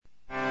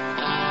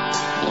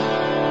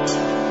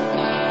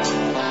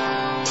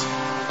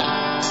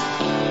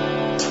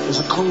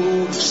There's a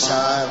code of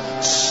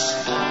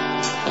silence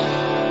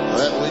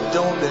that we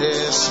don't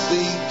dare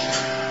speak.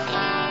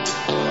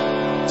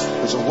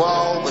 There's a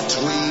wall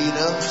between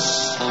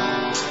us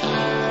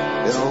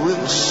and a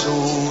river so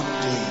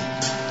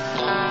deep.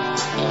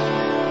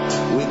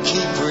 We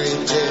keep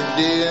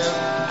pretending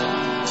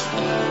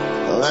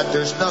that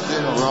there's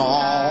nothing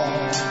wrong.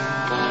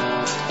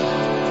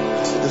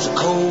 There's a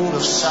code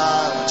of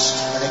silence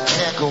and it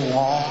can't go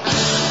on.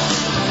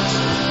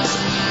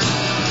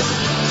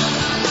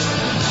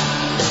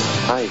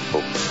 Hi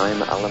folks,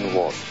 I'm Alan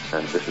Watt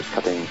and this is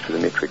Cutting Through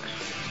the Matrix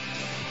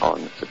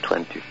on the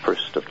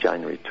 21st of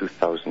January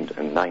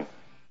 2009.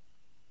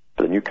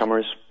 For the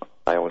newcomers,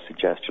 I always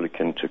suggest you look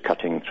into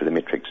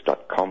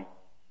cuttingthroughthematrix.com,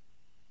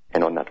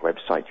 and on that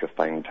website you'll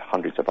find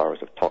hundreds of hours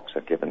of talks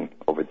I've given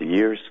over the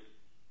years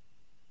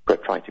where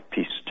I try to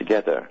piece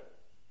together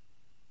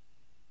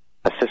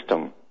a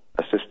system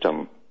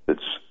that's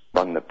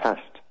run the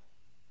past,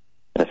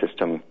 and a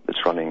system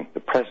that's running the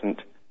present,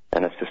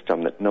 and a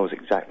system that knows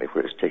exactly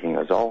where it's taking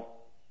us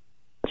all.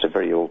 It's a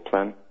very old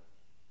plan.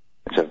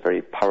 It's a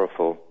very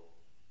powerful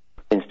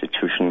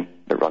institution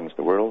that runs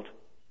the world.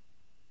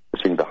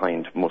 It's been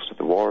behind most of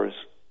the wars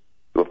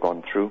we have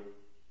gone through.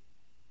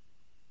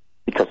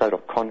 Because out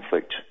of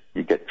conflict,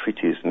 you get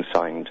treaties and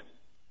signed,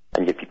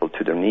 and you get people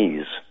to their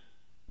knees.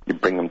 You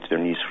bring them to their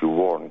knees through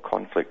war and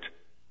conflict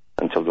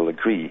until they'll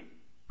agree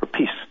for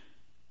peace.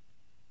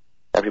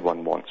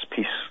 Everyone wants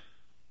peace.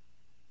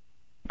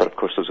 But of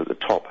course, those at the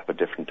top have a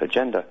different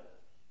agenda.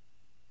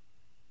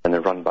 And they're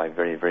run by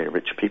very, very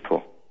rich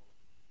people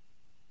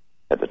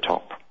at the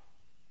top.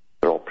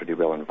 They're all pretty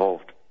well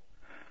involved.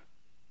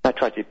 I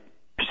try to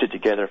piece it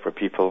together for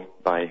people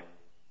by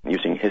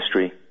using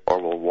history,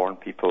 or will warn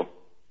people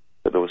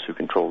that those who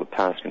control the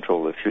past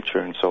control the future,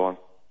 and so on.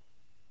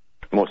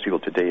 Most people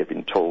today have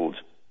been told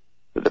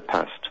that the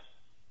past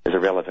is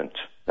irrelevant.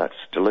 That's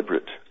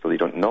deliberate, so they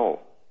don't know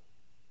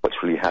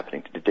what's really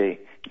happening today.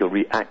 You'll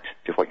react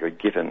to what you're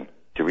given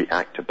to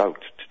react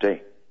about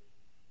today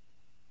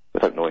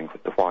without knowing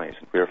what the whys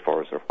and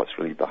wherefores or what's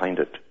really behind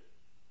it.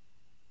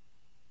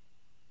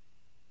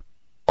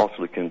 Also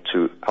look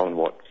into Alan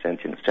Watt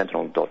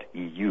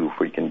Sentinel.eu,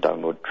 where you can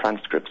download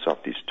transcripts of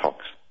these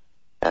talks,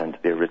 and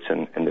they're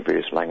written in the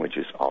various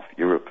languages of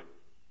Europe.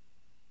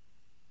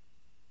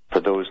 For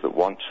those that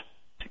want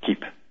to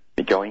keep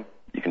me going,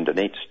 you can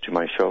donate to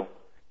my show,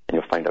 and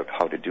you'll find out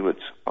how to do it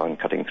on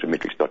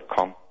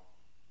cuttingthroughmatrix.com.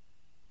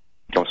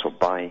 You can also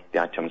buy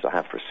the items I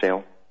have for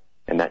sale,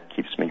 and that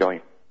keeps me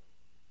going.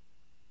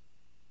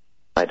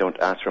 I don't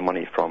ask for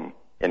money from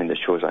any of the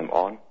shows I'm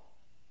on.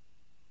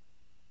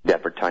 The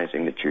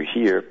advertising that you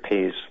hear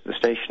pays the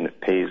station,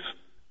 it pays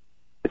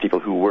the people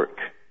who work,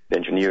 the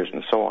engineers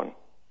and so on,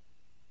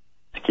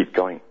 to keep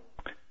going.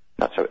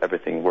 That's how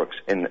everything works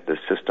in the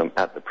system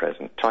at the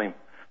present time,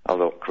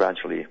 although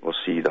gradually we'll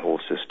see the whole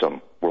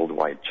system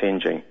worldwide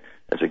changing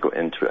as we go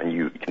into a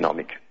new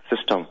economic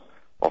system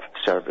of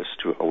service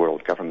to a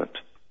world government.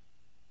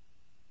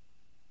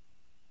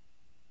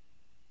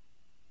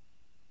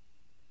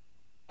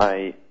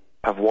 I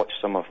have watched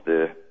some of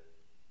the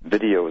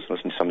videos,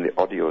 listened to some of the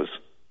audios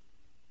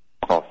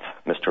of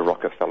Mr.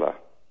 Rockefeller,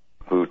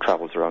 who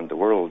travels around the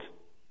world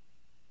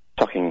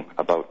talking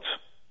about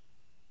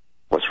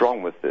what's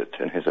wrong with it,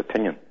 in his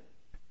opinion.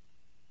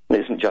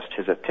 It isn't just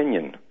his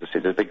opinion. You see,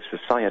 there's a big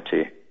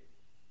society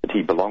that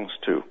he belongs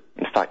to.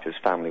 In fact, his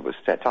family was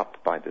set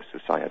up by this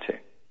society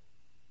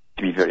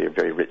to be very,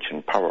 very rich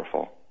and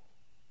powerful,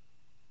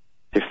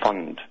 to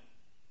fund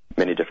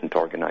many different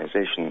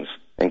organizations,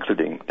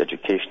 including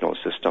educational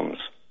systems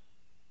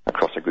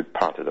across a good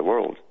part of the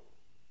world,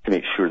 to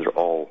make sure they're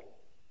all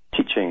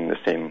teaching the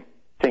same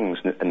things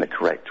in the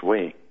correct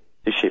way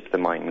to shape the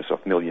minds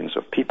of millions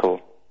of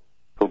people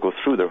who'll go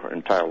through their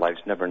entire lives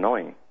never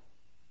knowing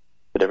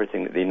that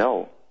everything that they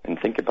know and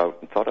think about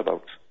and thought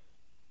about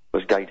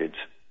was guided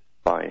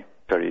by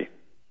very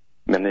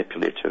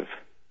manipulative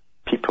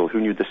people who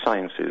knew the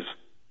sciences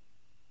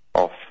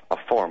of a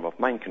form of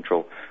mind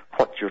control.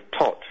 What you're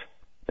taught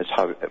is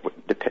how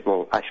it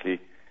will actually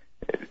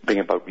bring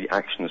about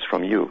reactions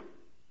from you.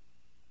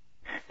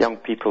 Young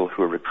people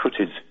who are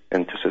recruited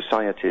into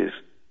societies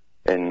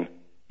in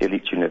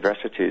elite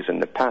universities in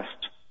the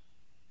past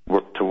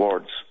worked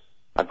towards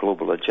a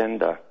global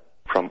agenda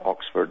from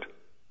Oxford,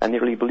 and they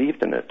really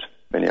believed in it,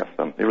 many of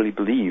them. They really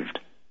believed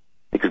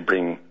they could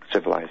bring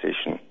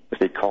civilization, as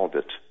they called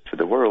it, to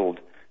the world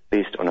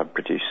based on a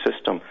British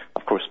system.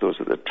 Of course, those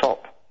at the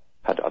top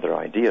had other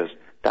ideas.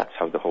 That's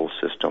how the whole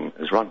system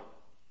is run.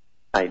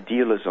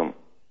 Idealism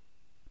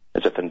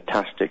is a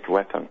fantastic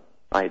weapon.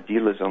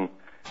 Idealism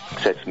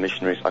sets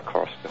missionaries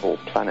across the whole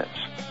planet.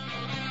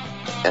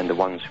 And the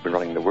ones who've been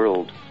running the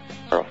world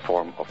are a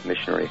form of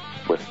missionary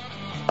with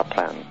a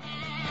plan.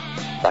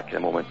 Back in a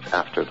moment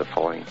after the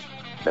following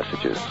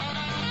messages.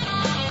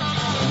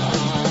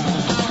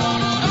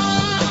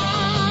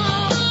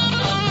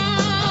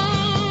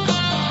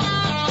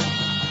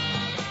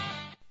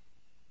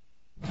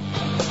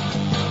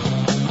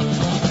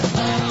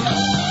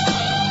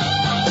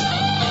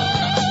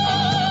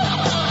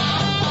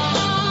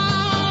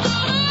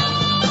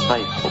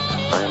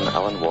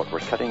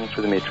 Cutting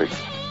Through the Matrix.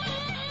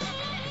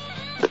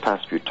 The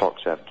past few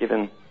talks I've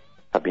given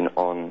have been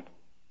on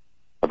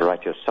a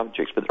variety of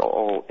subjects, but they're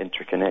all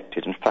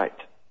interconnected. In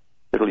fact,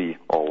 they're really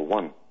all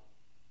one,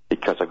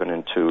 because I've gone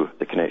into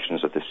the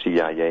connections of the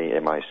CIA,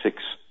 MI6,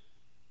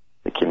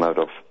 that came out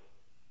of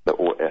the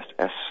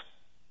OSS,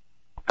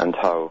 and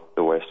how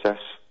the OSS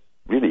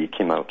really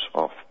came out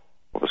of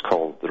what was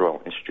called the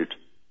Royal Institute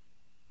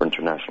for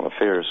International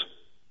Affairs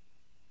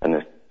and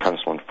the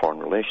Council on Foreign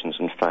Relations.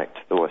 In fact,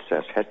 the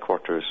OSS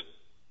headquarters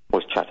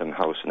was Chatham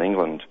House in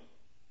England,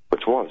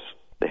 which was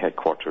the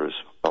headquarters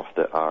of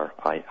the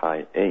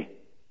RIIA.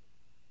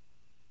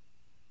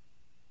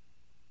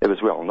 It was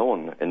well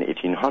known in the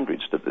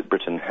 1800s that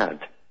Britain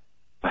had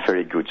a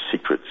very good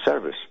secret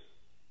service,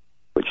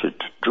 which it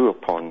drew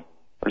upon,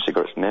 or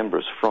got its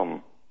members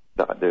from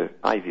the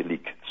Ivy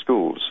League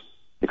schools.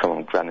 They call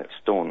them granite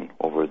stone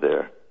over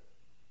there,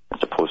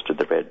 as opposed to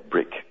the red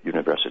brick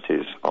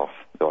universities of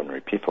the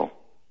ordinary people.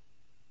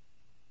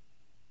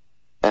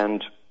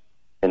 And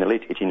in the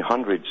late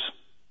 1800s,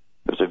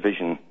 there was a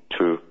vision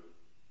to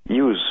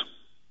use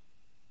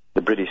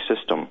the British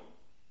system,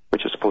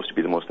 which is supposed to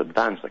be the most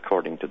advanced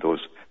according to those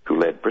who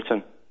led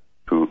Britain,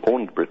 who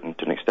owned Britain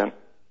to an extent,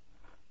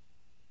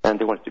 and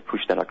they wanted to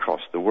push that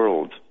across the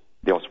world.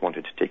 They also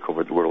wanted to take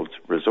over the world's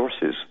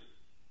resources.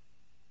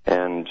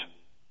 And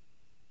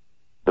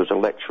there was a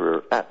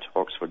lecturer at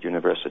Oxford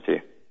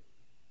University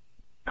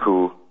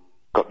who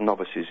got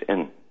novices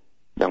in,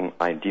 young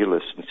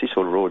idealists, and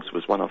Cecil Rhodes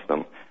was one of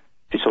them.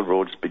 Cecil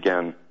Rhodes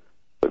began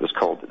what was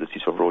called the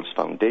Cecil Rhodes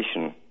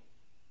Foundation,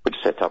 which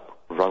set up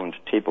round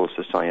table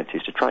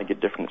societies to try and get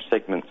different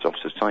segments of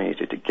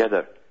society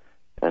together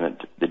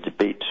and they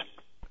debate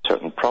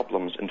certain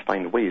problems and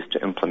find ways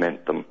to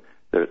implement them,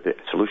 the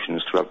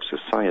solutions throughout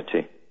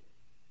society.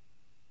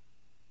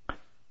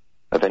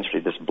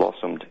 Eventually this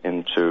blossomed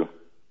into,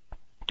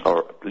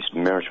 or at least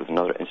merged with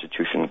another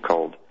institution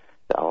called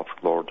the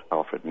Lord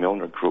Alfred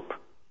Milner Group.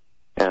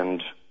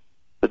 And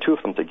the two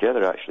of them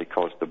together actually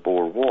caused the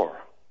Boer War.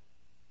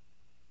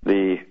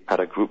 They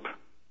had a group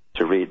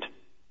to raid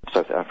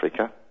South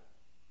Africa,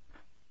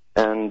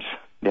 and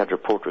they had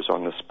reporters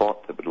on the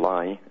spot that would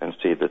lie and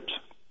say that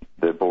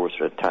the Boers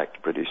had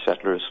attacked British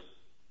settlers.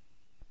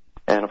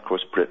 And of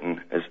course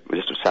Britain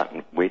just sat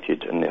and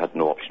waited, and they had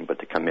no option but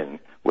to come in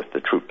with the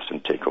troops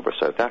and take over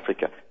South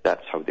Africa.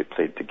 That's how they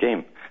played the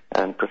game.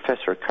 And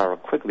Professor Carroll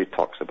Quigley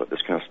talks about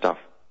this kind of stuff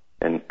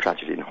in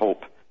Tragedy and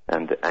Hope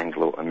and the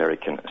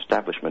Anglo-American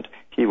establishment.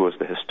 He was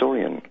the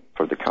historian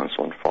for the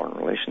Council on Foreign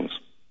Relations.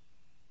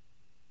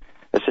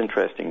 It's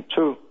interesting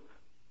too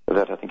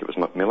that I think it was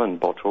Macmillan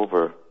bought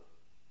over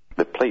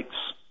the plates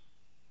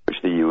which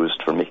they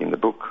used for making the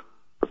book,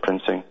 for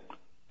printing,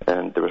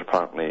 and they were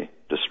apparently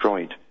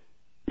destroyed.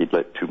 He'd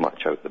let too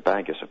much out the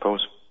bag, I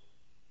suppose.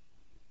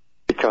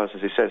 Because,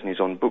 as he says in his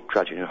own book,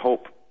 Tragedy and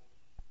Hope,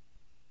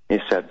 he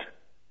said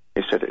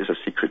it is a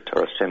secret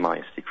or a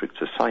semi-secret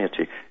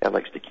society. It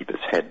likes to keep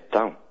its head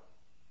down.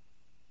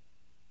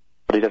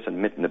 But he does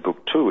admit in the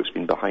book too, it's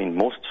been behind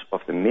most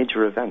of the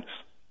major events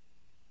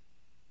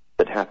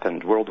that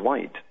happened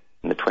worldwide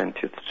in the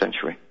 20th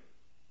century.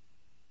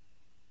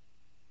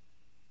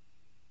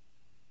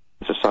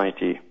 The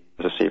society,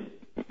 as I say,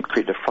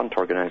 created a front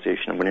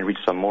organization. I'm going to read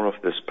some more of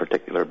this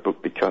particular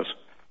book because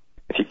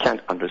if you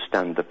can't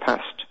understand the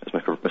past, as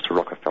Mr.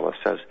 Rockefeller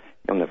says,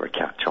 you'll never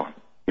catch on.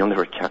 You'll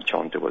never catch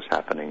on to what's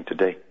happening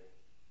today.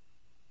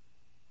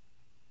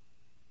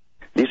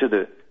 These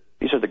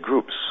are the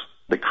groups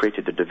that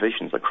created the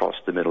divisions across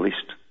the Middle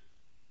East.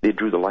 They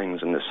drew the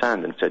lines in the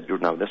sand and said, you're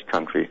now this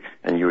country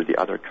and you're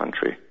the other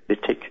country. They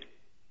take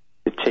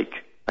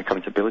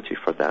accountability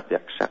for that. They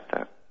accept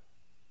that.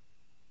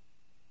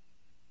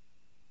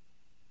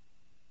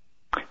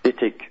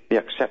 They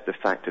accept the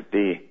fact that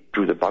they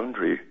drew the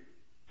boundary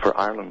for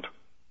Ireland.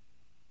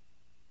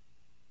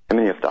 How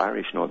many of the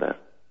Irish know that?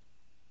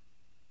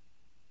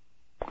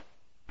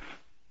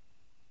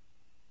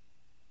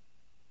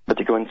 But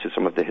to go into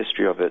some of the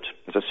history of it,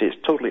 as I say,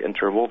 it's totally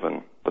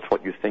interwoven with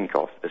what you think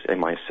of as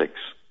MI6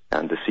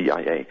 and the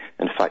CIA.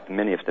 In fact,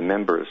 many of the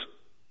members,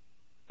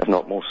 if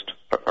not most,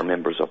 are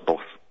members of both.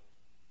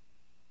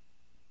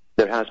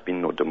 There has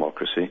been no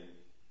democracy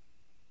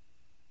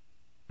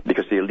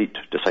because the elite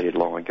decided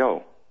long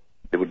ago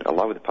they would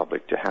allow the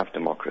public to have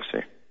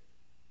democracy.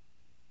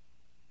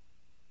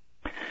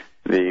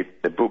 The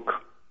book,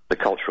 The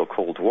Cultural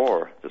Cold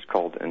War, that's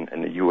called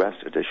in the US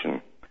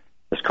edition,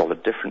 it's called a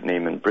different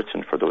name in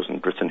Britain for those in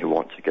Britain who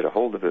want to get a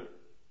hold of it.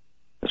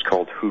 It's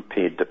called Who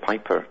Paid the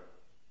Piper?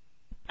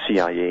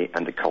 CIA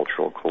and the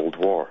Cultural Cold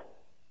War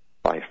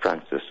by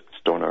Francis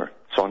Stoner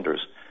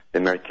Saunders. The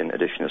American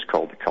edition is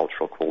called The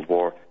Cultural Cold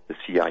War, the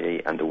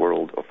CIA and the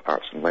World of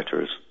Arts and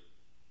Letters.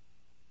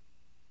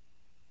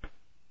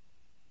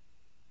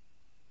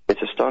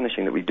 It's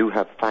astonishing that we do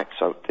have facts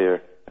out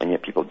there and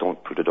yet people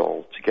don't put it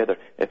all together.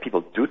 If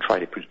people do try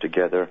to put it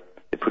together,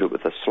 they put it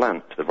with a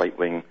slant, the right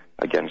wing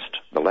against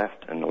the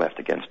left and the left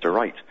against the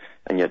right.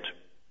 And yet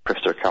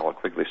Professor Carroll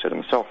Quigley said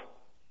himself,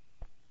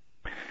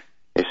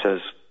 he says,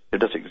 there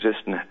does exist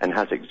and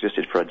has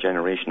existed for a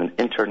generation an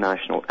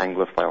international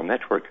Anglophile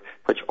network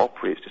which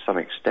operates to some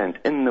extent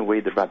in the way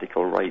the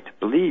radical right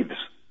believes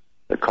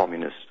the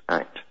communists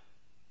act.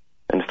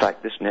 In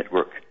fact, this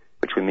network,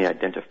 which we may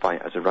identify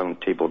as a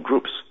round table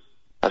groups,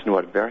 has no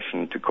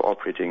aversion to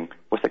cooperating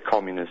with the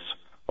communists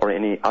or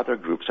any other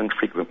groups and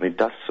frequently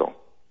does so.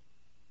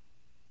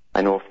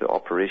 I know of the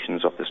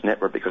operations of this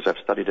network because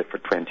I've studied it for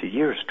 20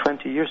 years.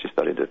 20 years I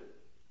studied it.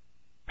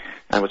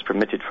 I was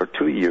permitted for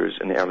 2 years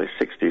in the early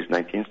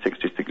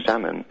 1960s, to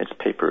examine its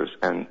papers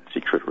and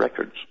secret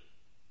records.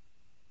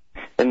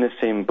 In the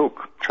same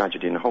book,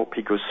 Tragedy and Hope,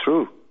 he goes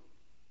through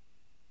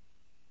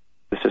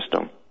the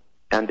system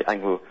and the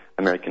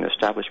Anglo-American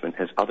establishment,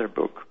 his other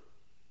book.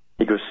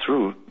 He goes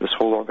through this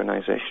whole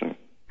organization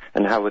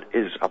and how it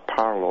is a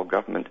parallel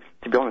government.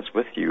 To be honest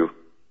with you,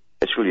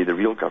 it's really the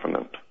real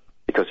government,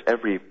 because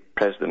every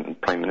president and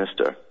prime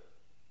minister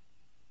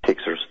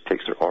takes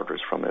their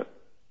orders from it.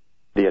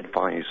 They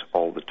advise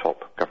all the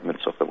top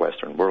governments of the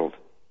Western world.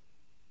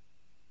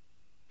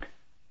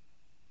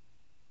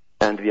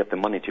 And they have the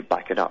money to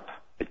back it up,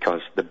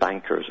 because the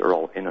bankers are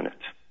all in on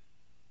it,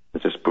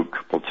 as this book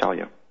will tell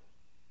you.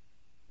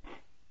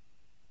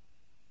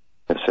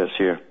 It says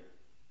here,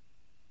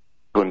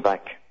 going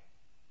back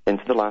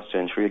into the last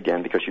century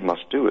again, because you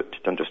must do it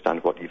to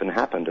understand what even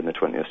happened in the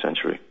 20th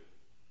century.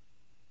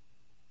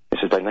 It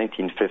says by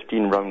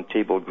 1915, round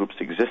table groups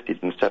existed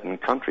in 7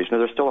 countries. Now,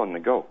 they're still on the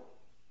go.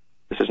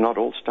 This is not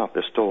old stuff.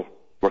 They're still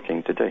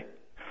working today,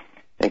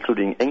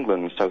 including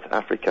England, South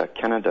Africa,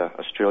 Canada,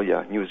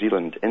 Australia, New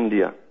Zealand,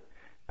 India,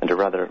 and a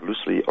rather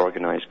loosely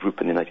organized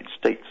group in the United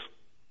States,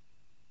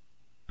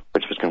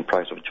 which was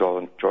comprised of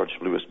George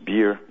Louis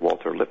Beer,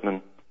 Walter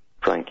Lippmann,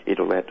 Frank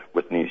Edelet,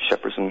 Whitney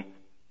Shepperson,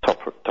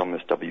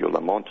 Thomas W.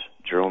 Lamont,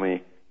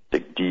 Jerome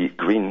Dick D.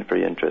 Green,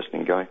 very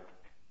interesting guy,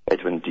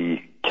 Edwin D.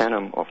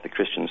 Canham of the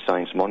Christian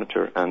Science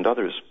Monitor, and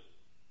others.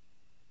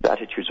 The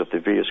attitudes of the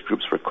various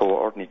groups were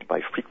coordinated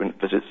by frequent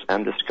visits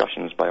and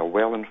discussions by a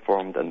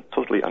well-informed and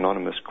totally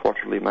anonymous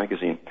quarterly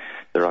magazine,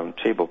 The Round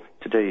Table.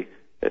 Today,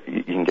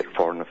 you can get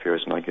Foreign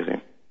Affairs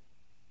magazine.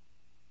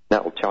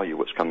 That will tell you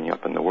what's coming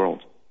up in the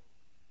world.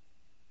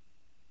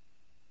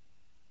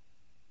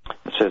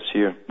 It says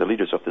here, the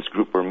leaders of this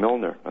group were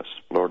Milner, that's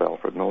Lord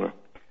Alfred Milner,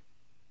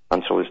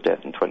 until his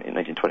death in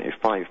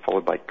 1925,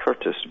 followed by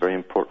Curtis, a very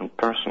important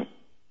person.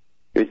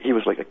 He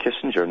was like a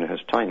Kissinger in his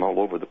time all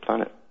over the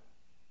planet.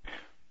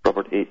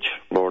 Robert H.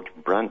 Lord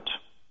Brand,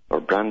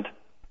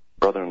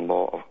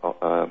 brother-in-law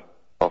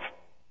of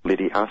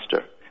Lady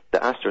Astor.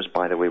 The Astors,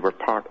 by the way, were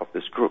part of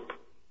this group.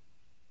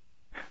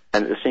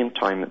 And at the same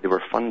time, they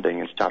were funding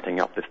and starting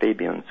up the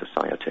Fabian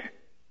Society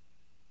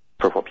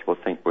for what people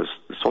think was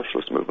the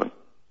socialist movement.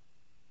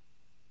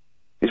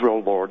 These were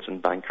all lords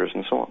and bankers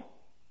and so on.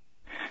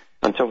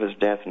 Until his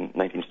death in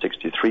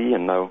 1963,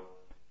 and now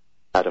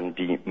Adam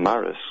D.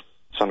 Maris,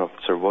 son of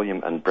Sir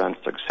William and Brand's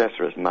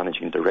successor as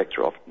managing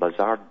director of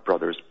Lazard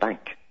Brothers Bank.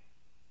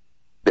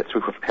 That's who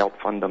have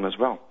helped fund them as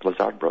well,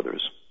 Lazard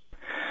Brothers.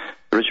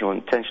 The original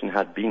intention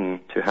had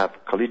been to have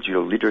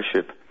collegial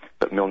leadership,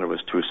 but Milner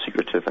was too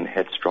secretive and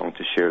headstrong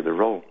to share the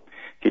role.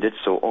 He did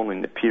so only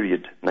in the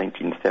period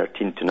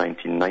 1913 to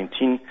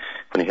 1919,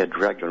 when he had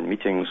regular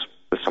meetings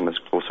with some of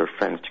his closer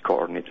friends to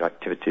coordinate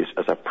activities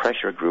as a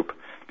pressure group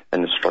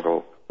in the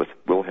struggle with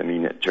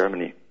Wilhelmine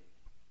Germany.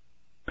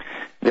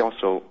 They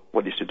also,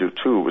 what they used to do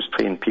too, was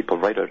train people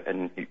right out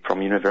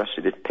from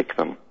university. They'd pick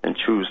them and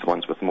choose the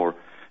ones with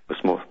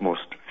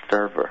most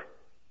fervor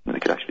that they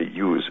could actually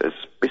use as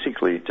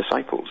basically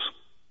disciples,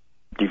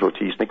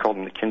 devotees. They called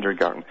them the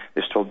kindergarten.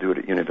 They still do it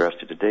at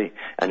university today.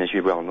 And as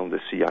you well know, the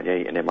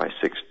CIA and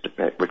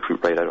MI6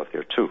 recruit right out of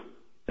there too.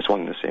 It's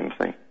one and the same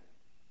thing.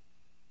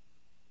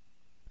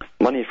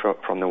 Money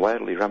from the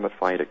widely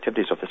ramified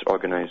activities of this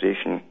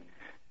organization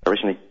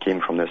originally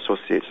came from the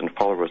associates and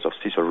followers of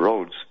Cecil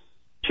Rhodes,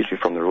 chiefly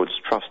from the Rhodes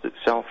Trust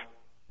itself,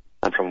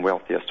 and from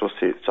wealthy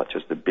associates such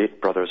as the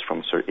Bate brothers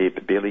from Sir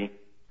Abe Bailey,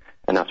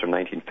 and after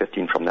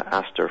 1915 from the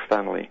Astor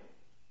family.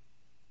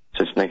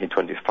 Since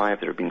 1925,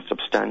 there have been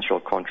substantial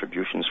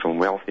contributions from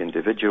wealthy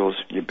individuals,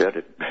 you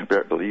better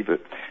believe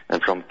it,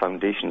 and from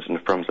foundations and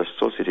firms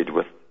associated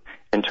with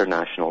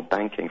international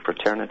banking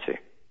fraternity,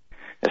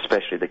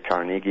 especially the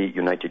Carnegie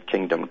United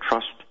Kingdom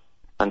Trust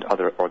and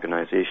other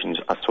organizations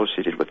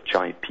associated with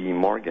J.P.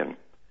 Morgan,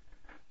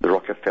 the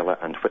Rockefeller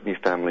and Whitney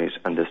families,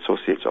 and the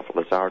associates of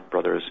Lazard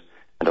Brothers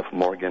and of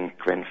Morgan,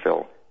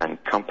 Grenfell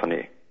and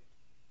Company.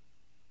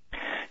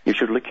 You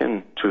should look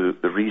into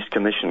the Rees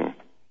Commission,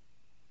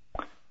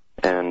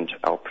 and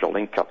I'll put a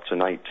link up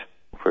tonight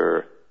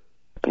where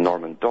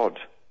Norman Dodd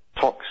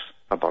talks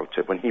about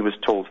it when he was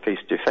told face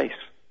to face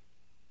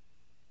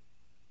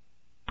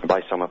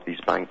by some of these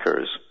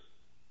bankers.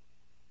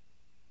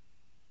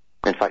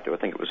 In fact, I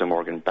think it was a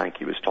Morgan Bank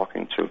he was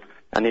talking to,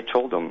 and they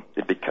told him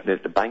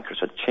that the bankers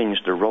had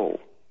changed their role.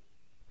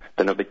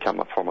 They now become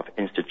a form of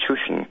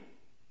institution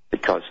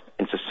because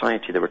in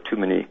society there were too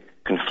many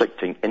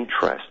conflicting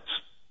interests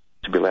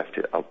to be left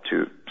up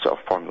to sort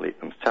of formulate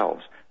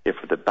themselves.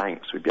 Therefore, the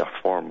banks would be a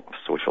form of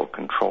social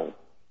control.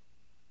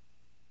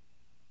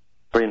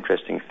 Very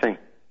interesting thing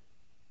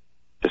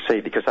to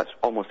say, because that's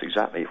almost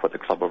exactly what the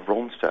Club of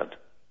Rome said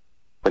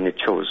when they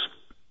chose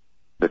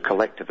the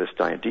collectivist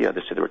idea.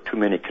 They said there were too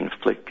many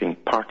conflicting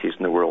parties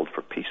in the world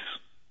for peace.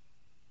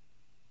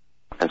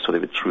 And so they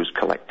would choose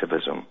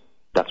collectivism.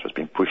 That's what's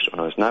being pushed on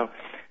us now,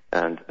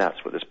 and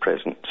that's what this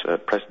President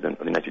of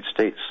the United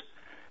States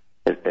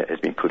has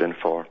been put in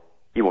for.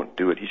 He won't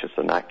do it. He's just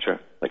an actor,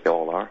 like they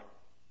all are.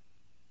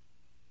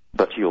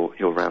 But he'll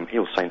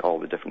sign all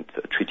the different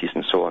treaties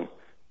and so on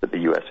that the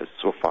U.S. has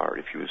so far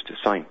refused to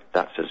sign.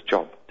 That's his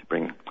job, to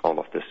bring all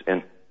of this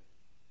in.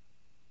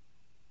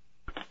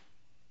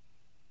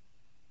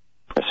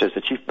 It says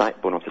the chief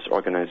backbone of this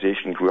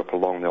organization grew up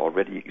along the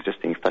already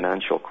existing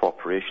financial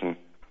cooperation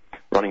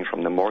running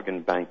from the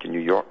Morgan Bank in New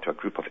York to a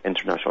group of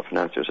international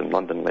financiers in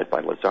London led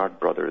by Lazard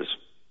Brothers.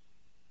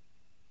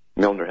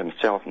 Milner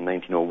himself in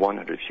 1901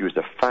 had refused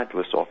a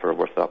fabulous offer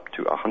worth up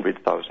to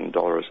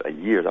 $100,000 a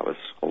year, that was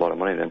a lot of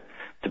money then,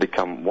 to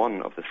become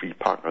one of the three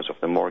partners of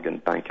the Morgan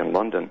Bank in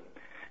London,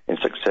 in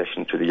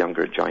succession to the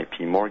younger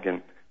J.P.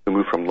 Morgan, who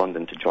moved from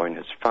London to join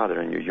his father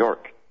in New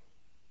York.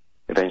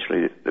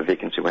 Eventually, the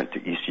vacancy went to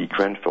E.C.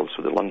 Grenfell,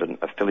 so the London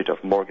affiliate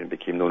of Morgan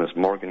became known as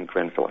Morgan,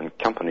 Grenfell and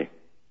Company.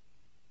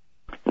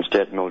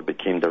 Instead, Milner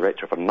became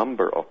director of a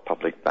number of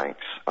public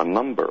banks,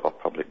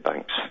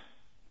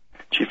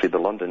 chiefly the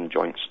London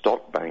Joint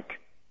Stock Bank,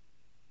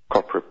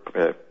 corporate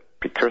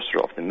precursor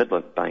of the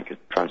Midland Bank,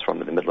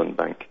 transformed to the Midland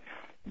Bank,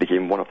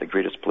 became one of the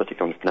greatest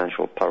political and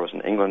financial powers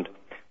in England,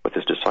 with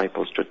his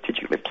disciples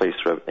strategically placed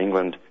throughout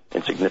England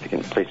in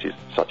significant places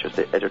such as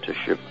the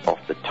editorship of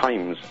The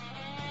Times,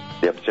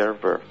 The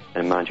Observer,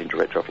 and managing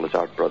director of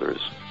Lazard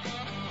Brothers.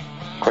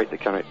 Quite the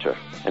character,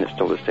 and it's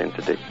still the same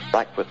today.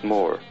 Back with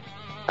more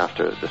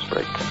after this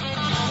break.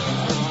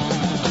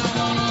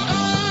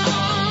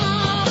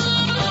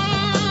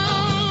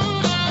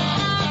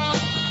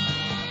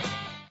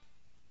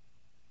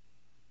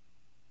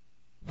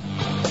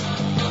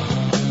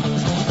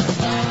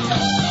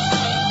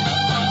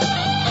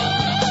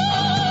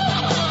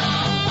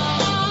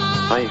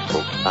 Hi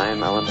folks, I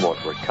am Alan Watt.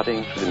 We're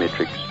cutting through the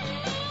matrix,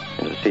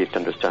 and it's safe to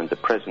understand the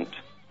present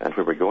and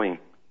where we're going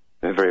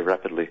very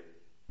rapidly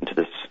into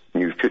this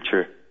new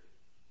future.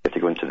 If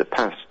you go into the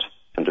past,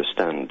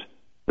 understand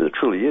that there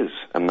truly is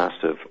a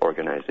massive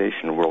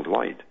organization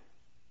worldwide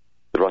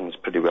that runs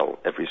pretty well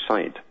every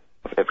side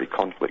of every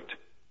conflict.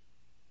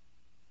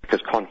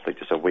 Because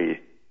conflict is a way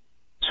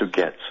to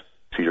get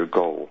to your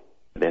goal.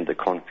 At the end of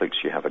conflicts,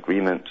 you have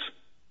agreements,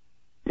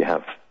 you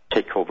have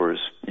takeovers,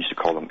 you used to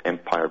call them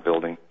empire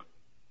building,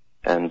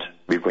 and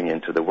we're going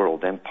into the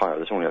world empire.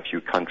 There's only a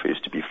few countries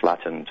to be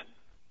flattened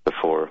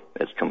before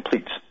it's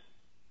complete.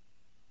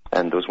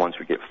 And those ones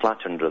who get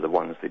flattened are the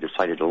ones they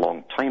decided a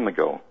long time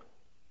ago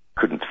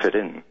couldn't fit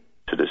in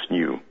to this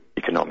new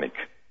economic,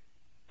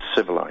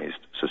 civilized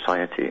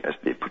society, as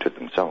they put it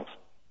themselves.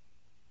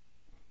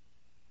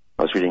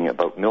 I was reading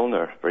about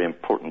Milner, a very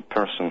important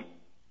person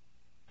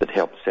that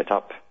helped set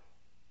up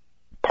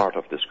part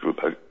of this group,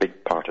 a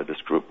big part of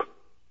this group.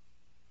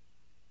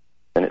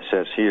 And it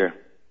says here,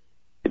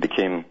 he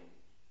became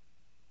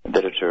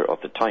editor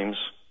of The Times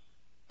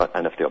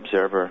and of The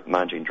Observer,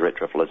 managing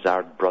director of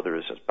Lazard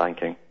Brothers as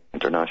Banking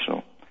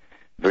International,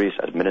 various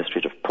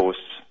administrative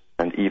posts,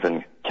 and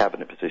even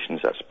cabinet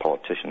positions as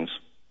politicians.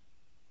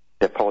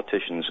 There are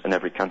politicians in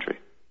every country.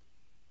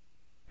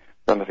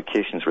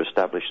 Ramifications were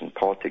established in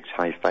politics,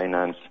 high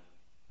finance,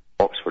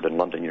 Oxford and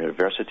London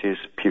universities,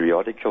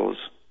 periodicals,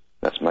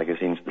 that's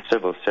magazines, the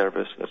civil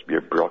service, that's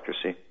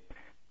bureaucracy,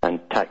 and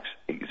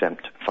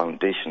tax-exempt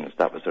foundations.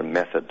 That was their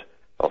method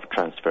of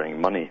transferring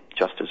money,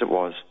 just as it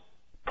was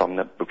from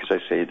the book, as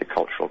I say, the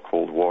Cultural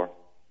Cold War,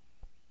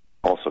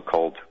 also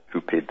called Who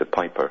Paid the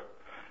Piper.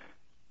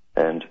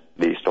 And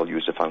they still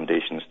use the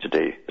foundations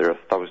today. There are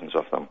thousands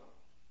of them.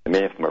 And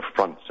many of them are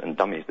fronts and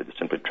dummies that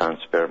simply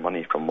transfer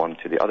money from one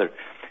to the other.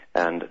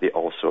 And they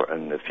also are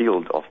in the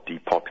field of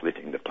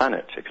depopulating the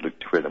planet, if you look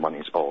to where the money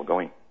is all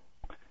going.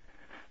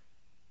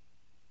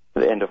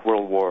 At the end of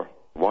World War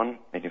I,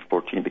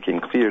 1914, it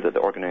became clear that the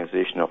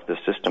organization of this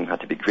system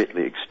had to be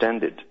greatly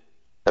extended.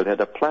 Now, they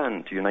had a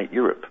plan to unite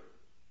Europe.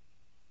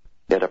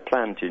 They had a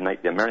plan to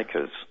unite the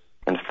Americas.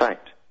 In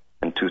fact,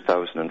 in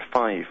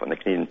 2005, on the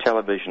Canadian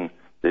television,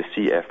 the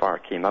CFR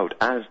came out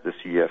as the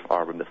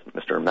CFR with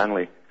Mr.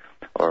 Manley,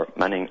 or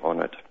Manning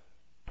on it.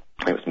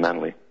 It was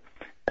Manley.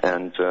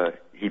 And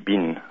he'd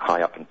been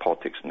high up in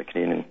politics in the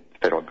Canadian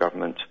federal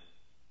government,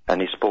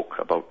 and he spoke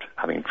about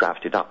having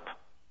drafted up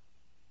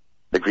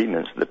the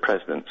agreements that the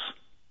presidents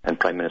and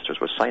prime ministers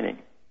were signing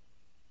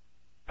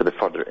for the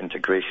further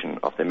integration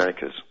of the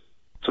Americas.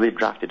 So they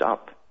drafted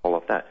up all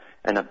of that.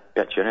 And I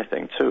bet you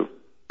anything, too,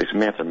 because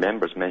many of the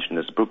members mentioned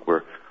in this book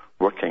were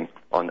working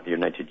on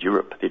United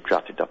Europe. They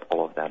drafted up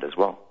all of that as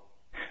well.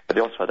 But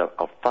they also had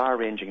a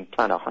far-ranging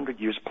plan, a 100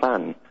 years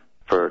plan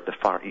for the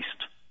Far East,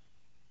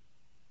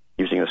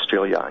 using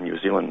Australia and New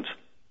Zealand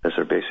as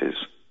their bases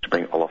to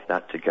bring all of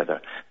that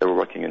together. They were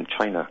working in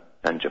China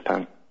and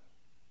Japan.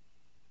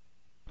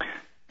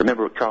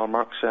 Remember what Karl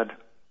Marx said?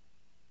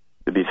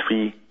 There'd be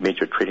three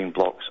major trading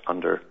blocks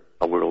under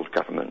a world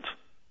government.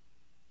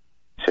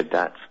 said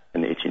that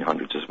in the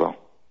 1800s as well.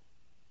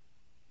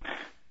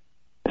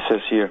 It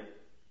says here,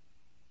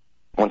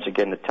 once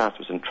again, the task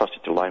was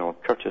entrusted to Lionel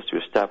Curtis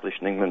to establish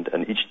in England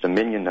and each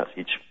dominion, that's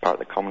each part of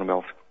the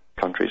Commonwealth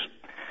countries,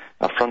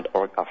 a front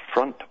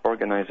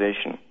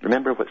organization.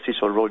 Remember what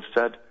Cecil Rhodes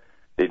said?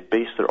 They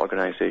based their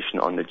organization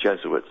on the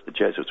Jesuits. The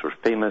Jesuits were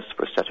famous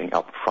for setting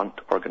up front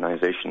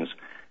organizations,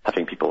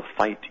 having people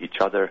fight each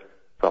other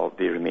while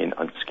they remain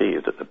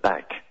unscathed at the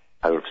back,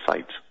 out of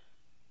sight.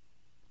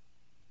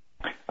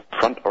 A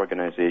front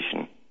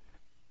organization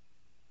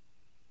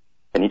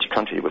in each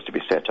country was to be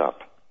set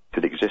up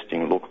to the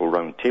existing local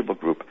round table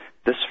group.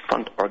 This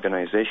front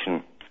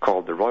organization,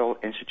 called the Royal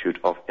Institute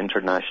of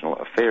International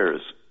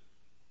Affairs,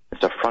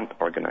 it's a front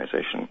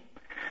organization,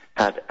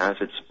 had as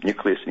its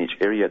nucleus in each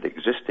area the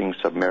existing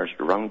submerged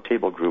round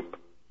table group.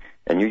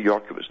 In New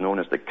York it was known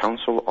as the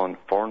Council on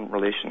Foreign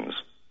Relations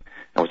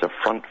and was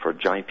a front for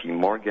J.P.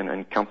 Morgan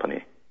and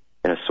Company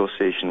in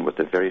association with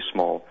the very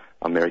small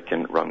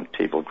American round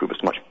table group.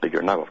 It's much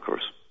bigger now, of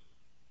course.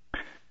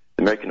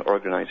 The American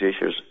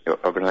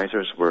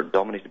organizers were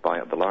dominated by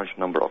the large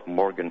number of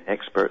Morgan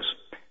experts,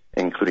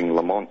 including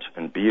Lamont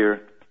and Beer,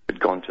 who had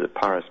gone to the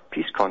Paris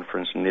Peace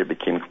Conference and there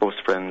became close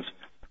friends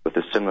with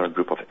a similar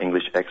group of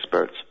English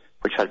experts,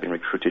 which had been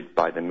recruited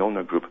by the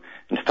Milner Group.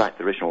 In fact,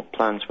 the original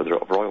plans for the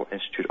Royal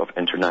Institute of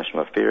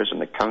International Affairs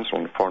and the Council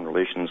on Foreign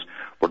Relations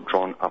were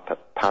drawn up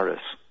at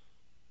Paris.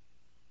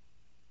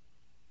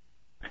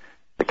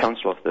 The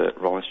Council of the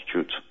Royal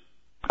Institute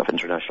of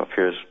International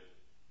Affairs,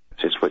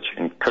 says which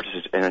in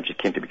Curtis's energy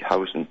came to be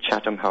housed in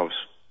Chatham House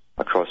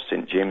across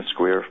St. James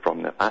Square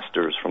from the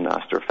Astors, from the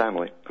Astor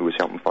family, who was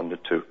helping fund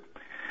it too,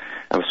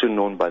 and was soon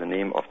known by the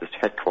name of this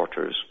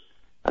headquarters.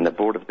 And the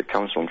board of the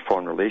Council on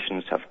Foreign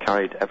Relations have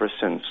carried ever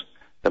since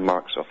the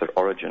marks of their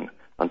origin.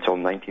 Until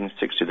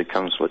 1960, the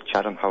Council at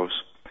Chatham House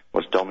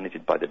was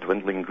dominated by the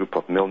dwindling group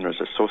of Milner's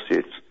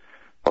associates,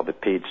 while the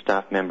paid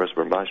staff members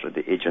were largely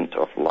the agents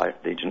of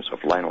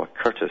Lionel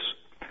Curtis.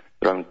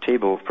 The Round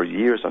Table, for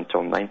years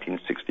until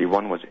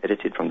 1961, was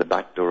edited from the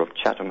back door of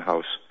Chatham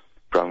House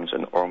grounds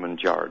in Ormond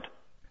Yard,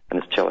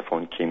 and his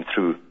telephone came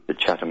through the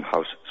Chatham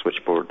House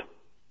switchboard.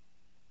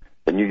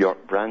 The New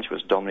York branch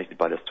was dominated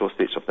by the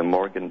associates of the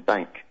Morgan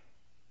Bank.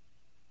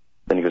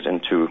 Then he goes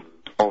into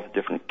all the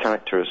different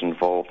characters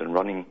involved in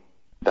running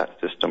that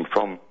system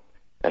from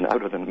and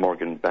out of the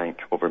Morgan Bank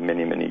over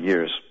many, many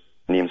years.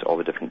 Names all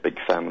the different big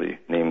family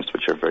names,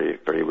 which are very,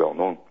 very well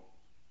known.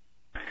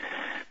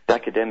 The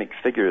academic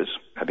figures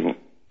have been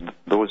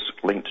those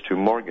linked to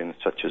Morgan,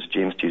 such as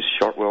James T.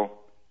 Shortwell,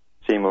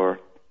 Seymour,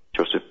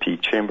 Joseph P.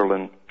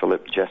 Chamberlain,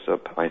 Philip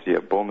Jessup,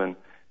 Isaiah Bowman,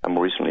 and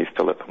more recently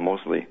Philip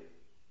Mosley,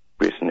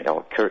 Grayson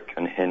L. Kirk,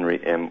 and Henry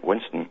M.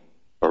 Winston,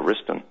 or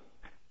Riston.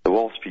 The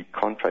Wall Street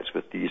contracts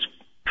with these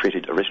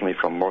created originally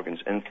from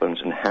Morgan's influence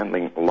in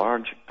handling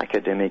large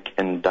academic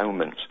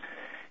endowments.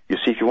 You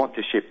see, if you want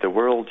to shape the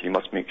world, you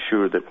must make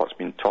sure that what's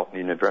been taught in the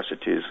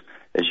universities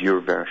is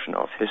your version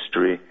of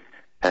history,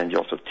 and you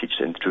also teach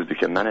them through the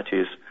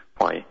humanities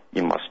why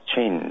you must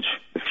change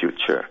the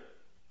future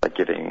by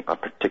giving a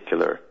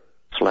particular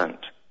slant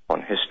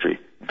on history.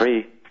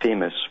 Very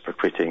famous for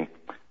creating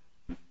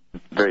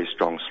very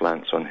strong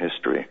slants on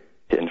history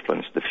to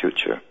influence the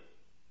future.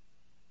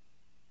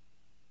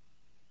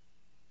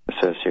 It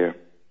says here,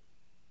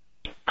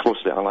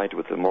 closely allied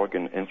with the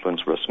Morgan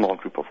influence were a small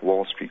group of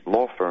Wall Street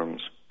law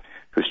firms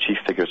whose chief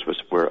figures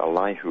were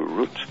Elihu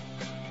Root,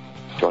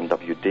 John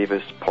W.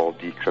 Davis, Paul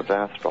D.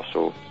 Cravath,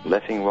 Russell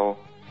Leffingwell,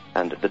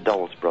 and the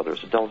Dulles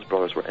brothers. The Dulles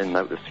brothers were in and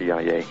out of the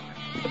CIA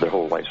their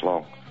whole lives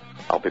long.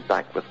 I'll be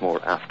back with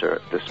more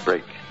after this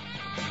break.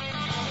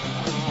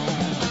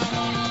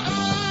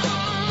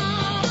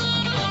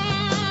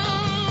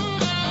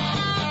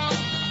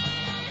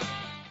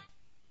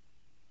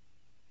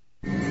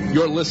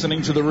 You're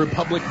listening to the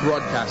Republic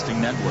Broadcasting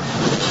Network,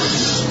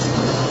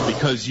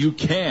 because you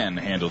can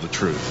handle the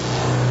truth.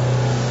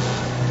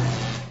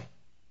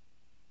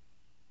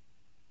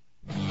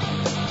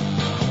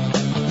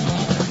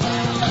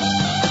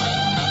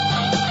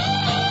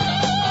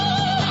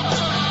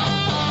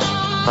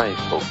 Hi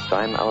folks,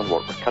 I'm Alan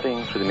Watt. We're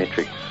cutting through the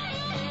matrix,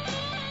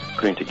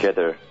 putting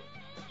together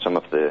some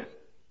of the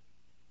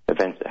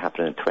events that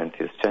happened in the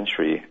 20th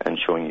century and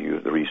showing you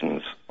the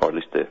reasons, or at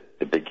least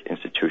the big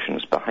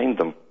institutions behind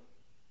them.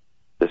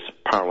 This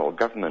parallel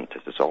government,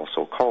 as it's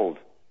also called,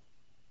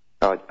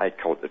 I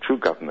call it the true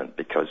government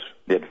because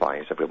they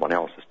advise everyone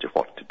else as to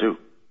what to do.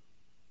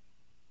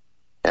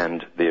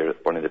 And they're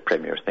one of the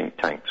premier think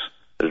tanks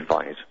that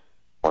advise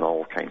on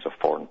all kinds of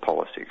foreign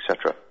policy,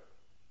 etc.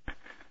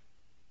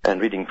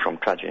 And reading from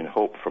Tragedy and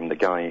Hope from the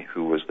guy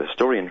who was the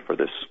historian for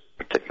this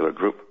particular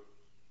group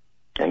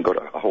and got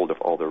a hold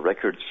of all their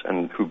records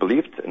and who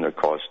believed in their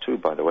cause too,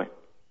 by the way.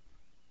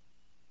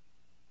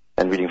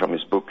 And reading from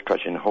his book,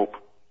 Tragedy and Hope,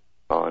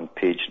 on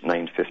page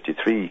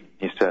 953,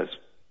 he says,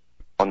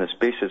 on this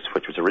basis,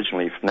 which was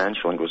originally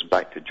financial and goes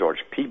back to George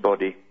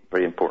Peabody,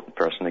 very important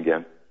person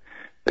again,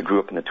 that grew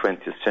up in the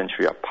 20th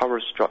century, a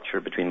power structure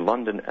between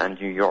London and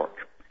New York,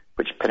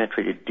 which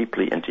penetrated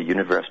deeply into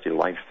university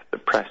life, the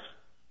press,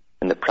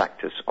 and the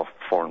practice of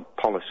foreign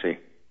policy.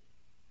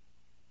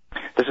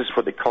 This is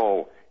what they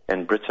call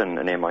in Britain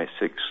an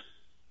MI6,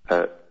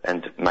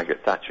 and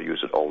Margaret Thatcher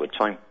used it all the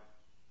time,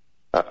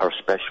 our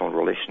special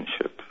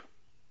relationship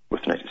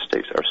with the United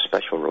States. Our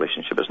special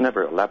relationship is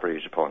never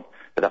elaborated upon,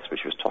 but that's what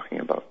she was talking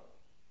about.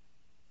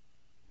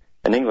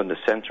 In England, the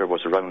centre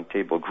was a round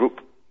table group.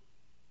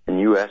 In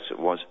the US, it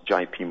was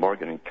J.P.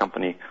 Morgan and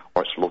Company,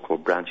 or its local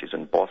branches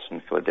in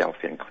Boston,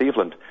 Philadelphia, and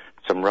Cleveland.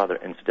 Some rather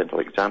incidental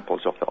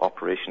examples of the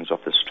operations of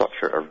the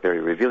structure are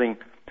very revealing,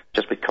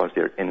 just because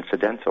they're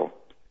incidental.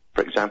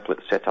 For example,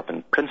 it's set up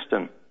in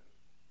Princeton.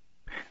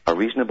 A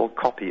reasonable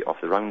copy of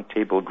the Round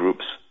Table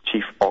Group's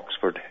chief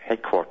Oxford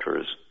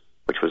headquarters,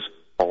 which was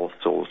All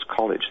Souls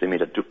College. They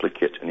made a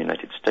duplicate in the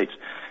United States.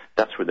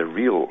 That's where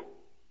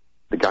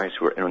the guys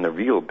who are in on the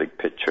real big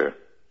picture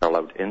are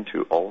allowed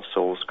into All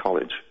Souls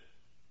College.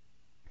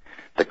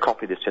 The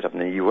copy they set up in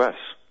the US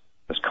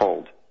is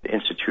called the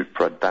Institute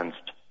for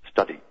Advanced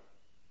Study.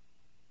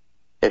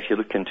 If you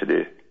look into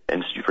the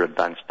Institute for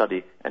Advanced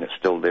Study, and it's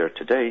still there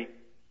today,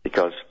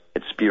 because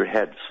it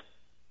spearheads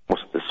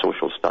most of the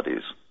social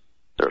studies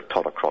that are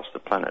taught across the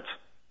planet.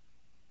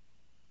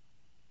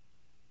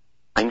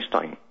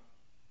 Einstein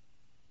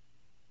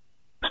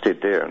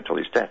stayed there until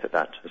his death at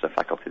that as a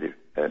faculty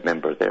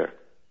member there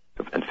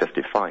in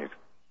 55.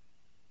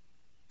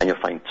 And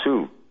you'll find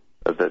too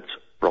that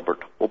Robert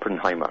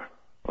Oppenheimer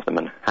of the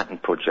Manhattan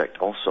Project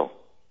also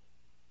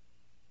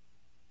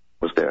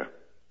was there.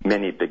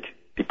 Many big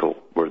people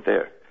were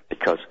there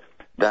because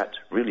that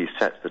really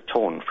sets the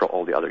tone for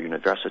all the other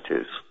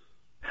universities.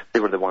 They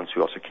were the ones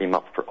who also came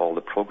up for all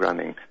the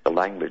programming, the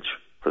language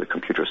for the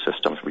computer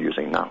systems we're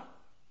using now.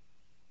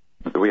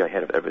 They're way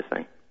ahead of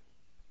everything.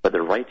 But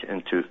they're right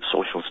into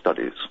social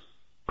studies,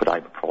 what I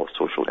would call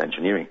social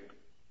engineering.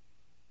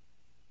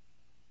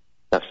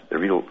 That's the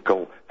real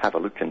goal. Have a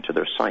look into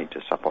their site.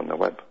 It's up on the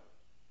web.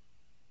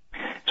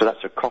 So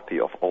that's a copy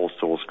of All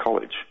Souls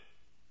College.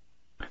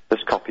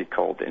 This copy,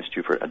 called the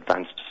Institute for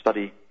Advanced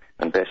Study,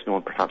 and best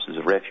known perhaps as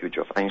a refuge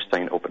of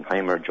Einstein,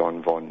 Oppenheimer,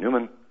 John von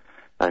Neumann,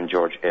 and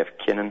George F.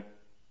 Kennan,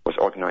 was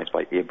organized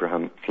by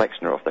Abraham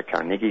Flexner of the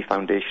Carnegie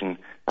Foundation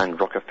and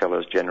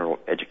Rockefeller's General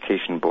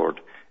Education Board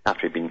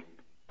after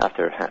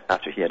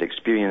he had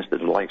experienced the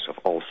delights of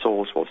All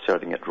Souls while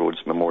serving at Rhodes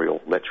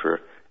Memorial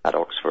Lecturer at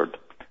Oxford.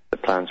 The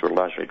plans were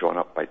largely drawn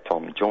up by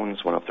Tom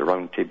Jones, one of the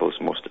Round Table's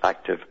most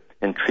active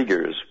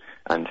intriguers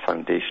and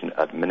foundation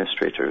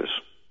administrators.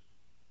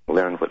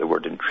 Learn what the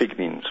word intrigue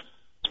means.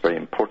 It's very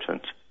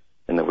important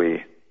in the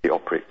way they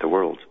operate the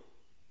world.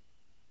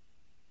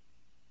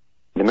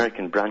 The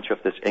American branch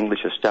of this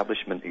English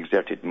establishment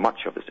exerted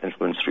much of its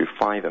influence through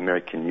 5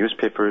 American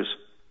newspapers: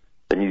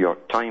 the New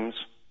York Times,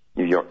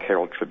 New York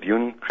Herald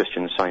Tribune,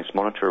 Christian Science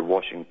Monitor,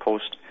 Washington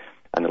Post,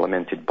 and the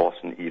lamented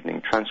Boston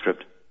Evening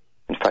Transcript.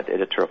 In fact, the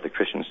editor of the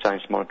Christian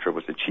Science Monitor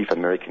was the chief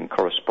American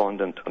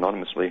correspondent,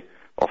 anonymously,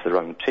 of the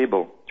Round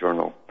Table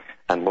Journal,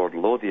 and Lord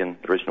Lothian,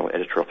 the original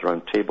editor of the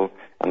Round Table,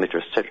 and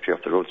later secretary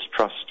of the Rhodes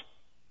Trust,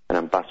 and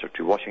ambassador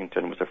to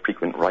Washington, was a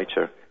frequent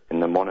writer in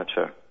the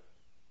Monitor.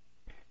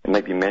 It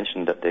might be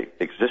mentioned that the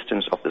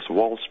existence of this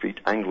Wall Street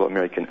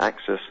Anglo-American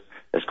axis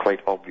is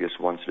quite obvious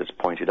once it is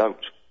pointed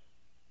out.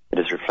 It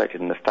is reflected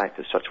in the fact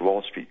that such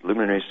Wall Street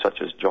luminaries such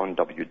as John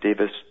W.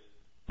 Davis,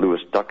 Lewis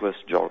Douglas,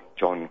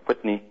 John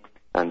Whitney,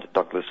 and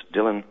Douglas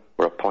Dillon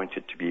were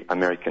appointed to be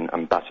American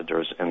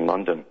ambassadors in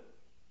London.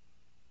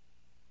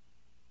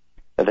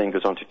 It then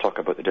goes on to talk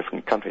about the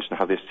different countries and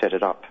how they set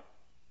it up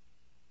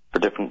for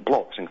different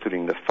blocks,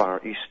 including the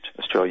Far East,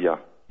 Australia,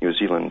 New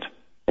Zealand,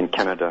 and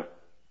Canada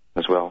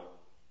as well.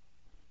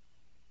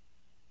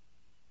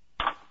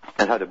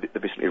 And how they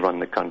basically run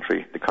the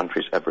countries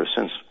ever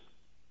since.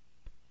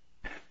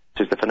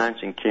 Since the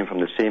financing came from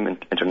the same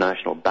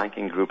international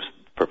banking groups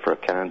for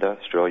Canada,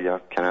 Australia,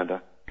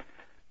 Canada.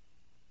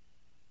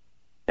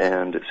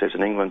 And it says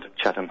in England,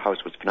 Chatham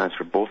House was financed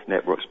for both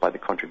networks by the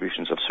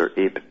contributions of Sir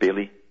Abe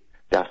Bailey,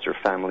 the Astor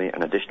family,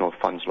 and additional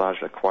funds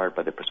largely acquired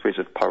by the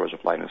persuasive powers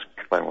of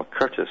Lionel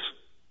Curtis.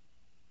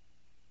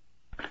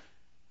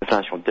 The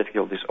financial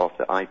difficulties of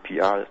the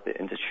IPR, the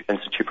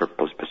Institute for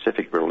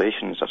Pacific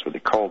Relations, that's what they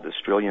called the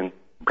Australian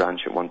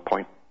branch at one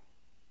point.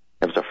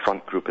 It was a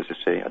front group, as they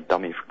say, a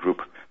dummy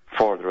group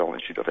for the Royal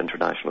Institute of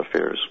International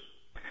Affairs.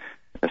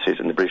 It says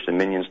in the British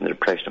Dominions in the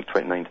Depression of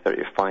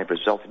 2935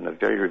 resulted in a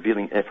very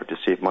revealing effort to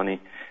save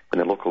money when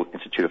the local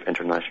Institute of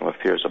International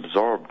Affairs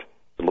absorbed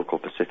the local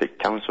Pacific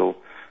Council,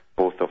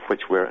 both of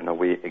which were in a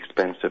way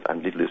expensive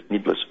and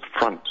needless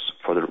fronts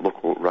for the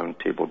local round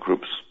table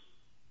groups.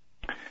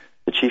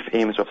 The chief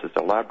aims of this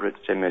elaborate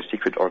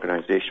semi-secret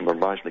organization were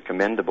largely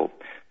commendable.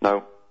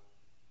 Now,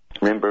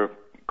 remember,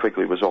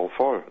 Quigley was all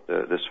for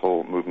this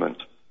whole movement,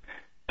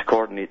 to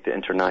coordinate the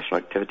international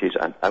activities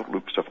and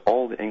outlooks of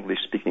all the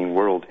English-speaking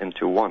world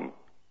into one,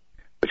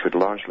 which would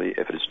largely,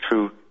 if it is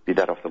true, be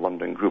that of the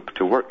London Group,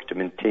 to work to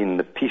maintain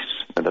the peace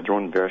and their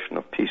own version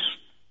of peace.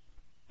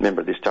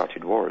 Remember, they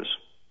started wars,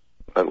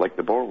 like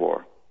the Boer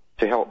War,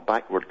 to help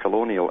backward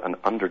colonial and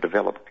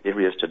underdeveloped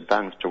areas to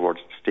advance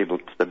towards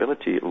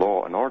stability,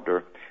 law and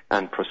order,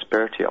 and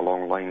prosperity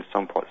along lines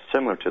somewhat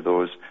similar to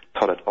those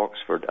taught at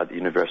Oxford at the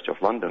University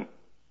of London,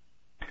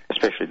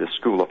 especially the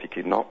School of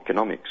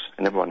Economics.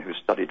 And everyone who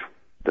studied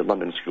the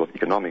London School of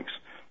Economics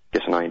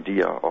gets an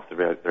idea of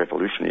the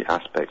revolutionary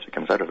aspects that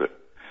comes out of it,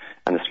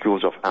 and the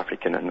schools of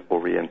African and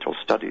Oriental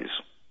Studies.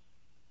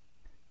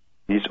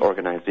 These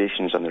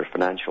organizations and their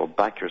financial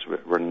backers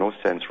were in no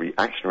sense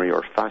reactionary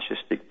or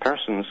fascistic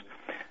persons,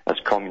 as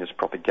communist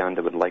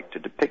propaganda would like to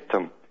depict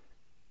them.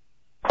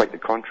 Quite the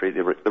contrary,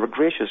 they were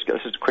gracious.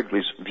 This is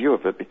Quigley's view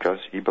of it, because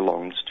he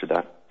belongs to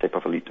that type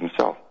of elite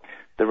himself.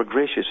 They were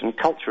gracious and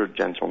cultured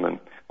gentlemen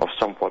of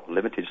somewhat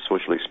limited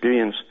social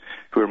experience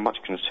who were much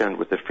concerned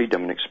with the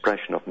freedom and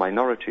expression of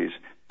minorities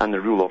and the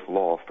rule of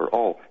law for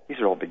all. These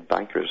are all big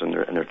bankers and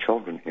their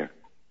children here.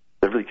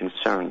 They're really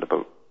concerned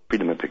about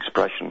freedom of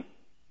expression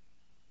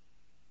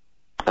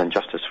and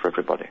justice for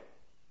everybody.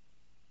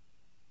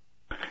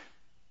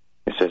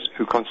 It says,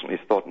 who constantly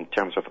thought in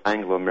terms of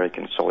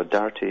Anglo-American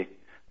solidarity,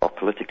 of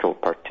political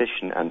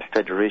partition and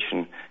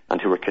federation,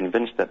 and who were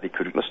convinced that they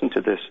could, listen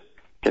to this,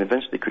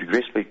 convinced they could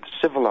gracefully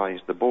civilize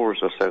the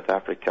Boers of South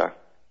Africa,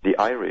 the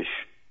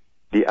Irish,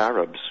 the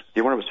Arabs.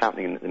 Do you wonder what's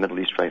happening in the Middle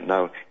East right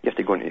now? You have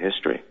to go into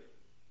history.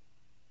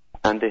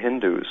 And the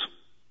Hindus,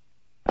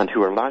 and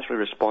who are largely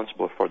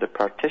responsible for the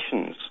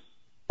partitions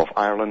of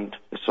Ireland.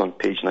 This is on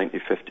page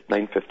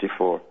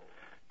 954.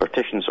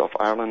 Partitions of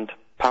Ireland,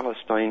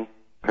 Palestine,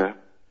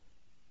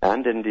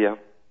 and India,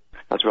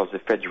 as well as the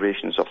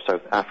federations of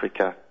South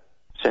Africa,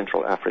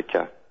 Central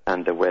Africa,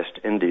 and the West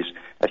Indies.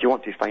 If you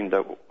want to find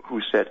out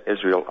who set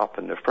Israel up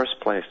in the first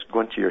place,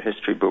 go into your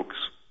history books.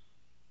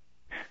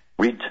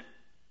 Read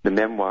the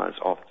memoirs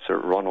of Sir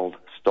Ronald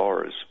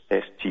Storrs,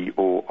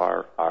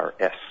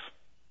 S-T-O-R-R-S.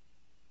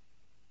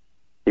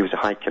 He was a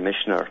High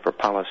Commissioner for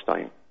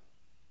Palestine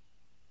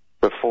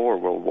before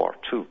World War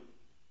II.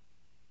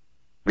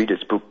 Read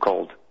his book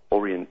called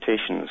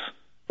Orientations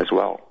as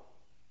well,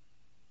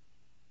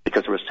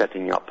 because they were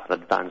setting up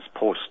an advanced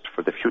post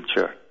for the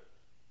future.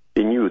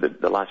 They knew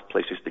that the last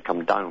places to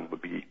come down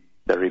would be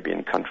the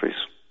Arabian countries.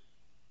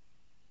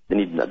 They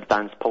need an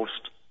advanced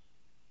post.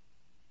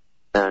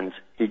 And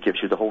he gives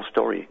you the whole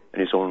story in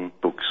his own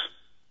books.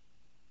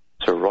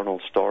 Sir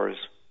Ronald Storrs'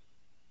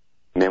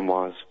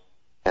 memoirs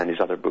and his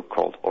other book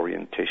called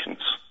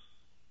Orientations.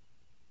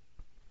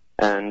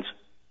 And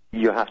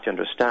you have to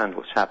understand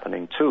what's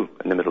happening too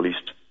in the Middle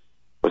East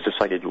was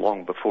decided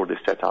long before they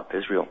set up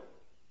Israel.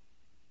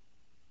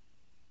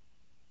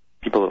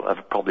 People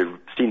have probably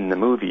seen the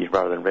movie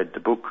rather than read the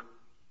book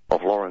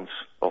of Lawrence,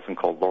 often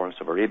called Lawrence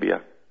of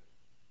Arabia,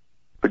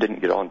 who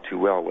didn't get on too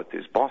well with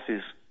his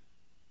bosses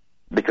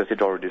because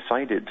they'd already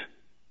decided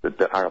that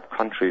the Arab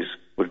countries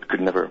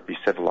could never be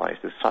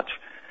civilized as such.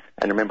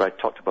 And remember, I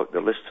talked about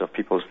the lists of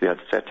peoples they had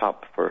set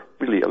up for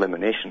really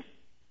elimination,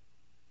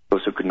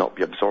 those who could not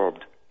be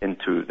absorbed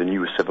into the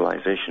new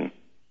civilization.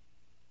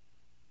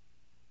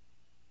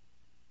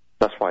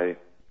 That's why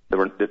the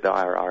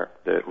IRR,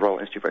 the Royal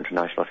Institute for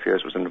International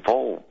Affairs, was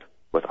involved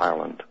with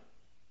Ireland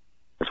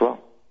as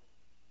well.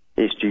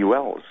 H.G.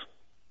 Wells,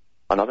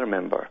 another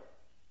member,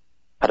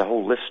 had a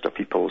whole list of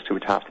peoples who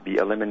would have to be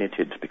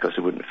eliminated because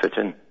they wouldn't fit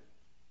in.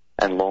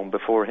 And long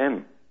before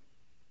him,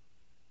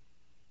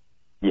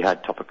 you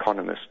had top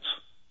economists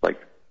like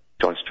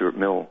John Stuart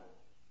Mill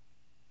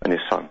and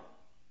his son,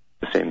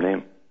 the same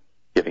name,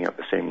 giving up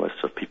the same lists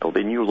of people.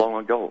 They knew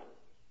long ago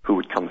who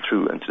would come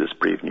through into this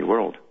brave new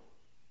world.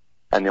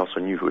 And they also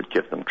knew who would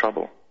give them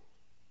trouble.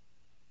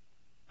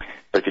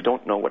 But if you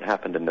don't know what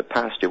happened in the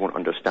past, you won't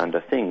understand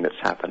a thing that's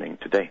happening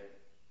today.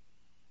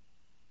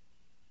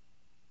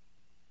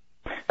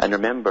 And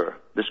remember,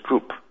 this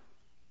group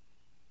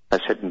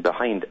has hidden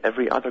behind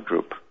every other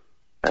group,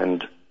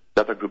 and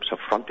the other groups have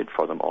fronted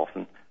for them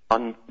often,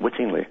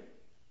 unwittingly,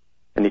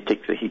 and they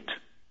take the heat.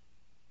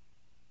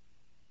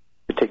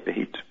 They take the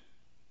heat.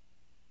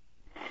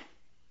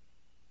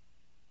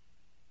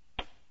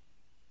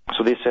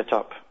 So they set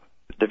up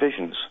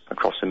divisions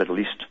across the Middle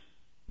East,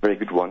 very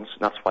good ones,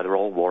 and that's why they're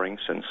all warring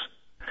since.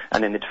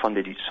 And then they'd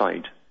funded each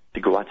side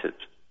to go at it.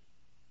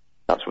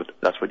 That's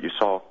what you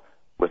saw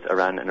with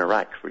Iran and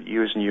Iraq for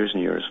years and years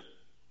and years.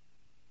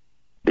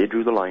 They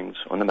drew the lines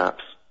on the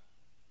maps,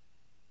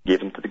 gave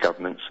them to the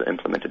governments that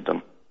implemented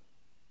them,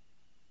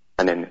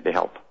 and then they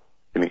help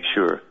to make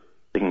sure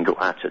they can go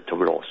at it till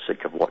we're all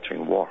sick of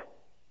watching war.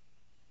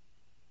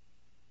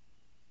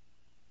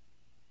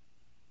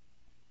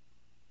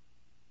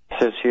 It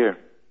says here,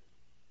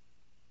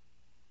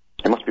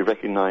 it must be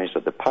recognized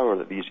that the power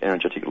that these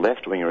energetic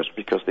left-wingers,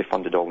 because they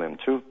funded all them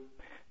too,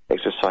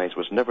 exercised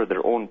was never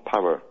their own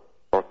power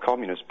or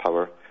communist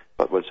power,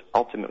 but was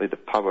ultimately the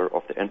power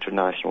of the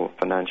international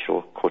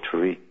financial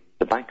coterie,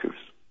 the bankers.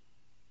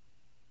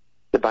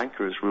 The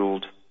bankers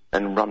ruled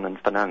and run and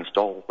financed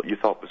all what you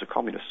thought was the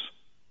communists.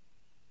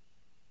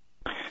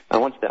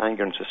 And once the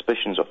anger and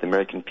suspicions of the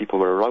American people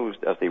were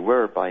aroused as they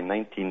were by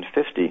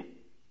 1950, it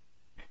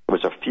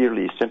was a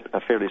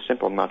fairly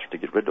simple matter to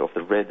get rid of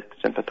the red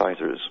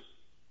sympathizers.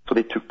 So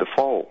they took the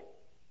fall.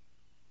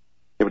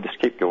 They were the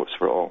scapegoats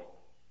for it all.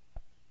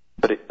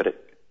 But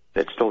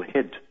it still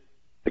hid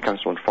the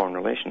Council on Foreign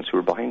Relations who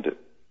were behind it.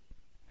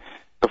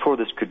 Before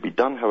this could be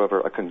done, however,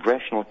 a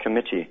congressional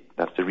committee,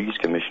 that's the Rees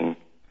Commission,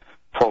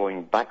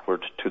 following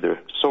backward to the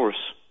source,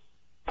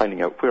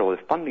 finding out where all the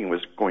funding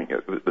was going,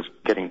 where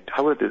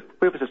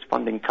was this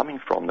funding coming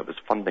from that was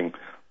funding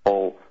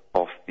all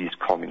of these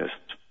communist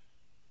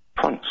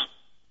fronts?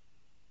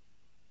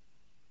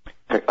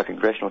 A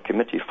congressional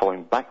committee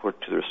following backward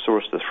to their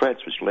source, the threads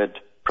which led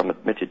from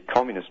admitted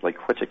communists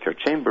like Whittaker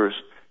Chambers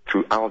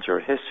through Alger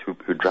Hiss, who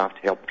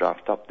helped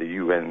draft up the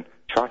UN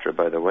Charter,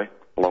 by the way,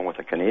 along with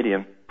a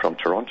Canadian from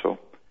Toronto,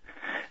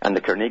 and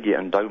the Carnegie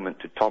Endowment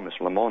to Thomas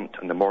Lamont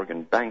and the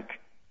Morgan Bank,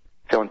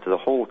 fell into the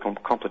whole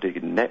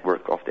complicated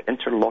network of the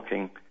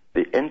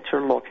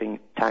interlocking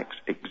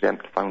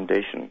tax-exempt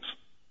foundations.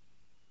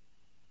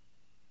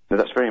 Now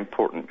that's very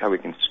important, how we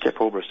can skip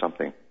over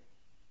something.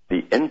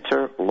 The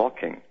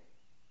interlocking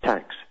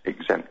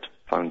tax-exempt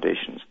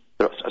foundations.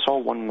 It's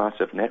all one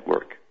massive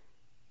network.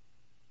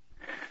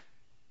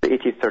 The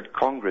 83rd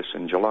Congress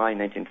in July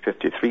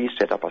 1953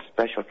 set up a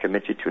special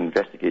committee to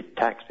investigate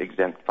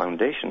tax-exempt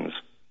foundations,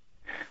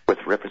 with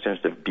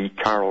Representative B.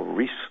 Carroll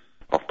Rees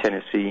of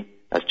Tennessee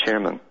as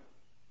chairman.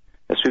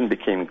 It soon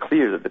became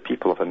clear that the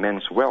people of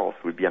immense wealth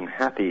would be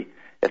unhappy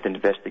if the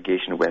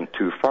investigation went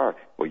too far.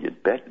 Well,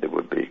 you'd bet they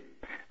would be.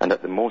 And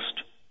that the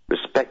most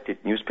respected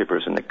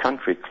newspapers in the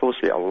country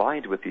closely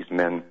allied with these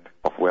men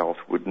of wealth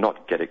would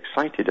not get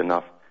excited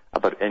enough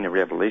about any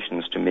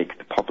revelations to make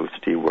the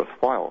publicity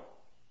worthwhile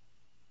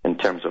in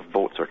terms of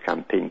votes or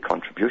campaign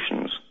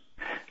contributions.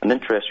 An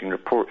interesting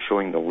report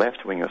showing the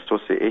left-wing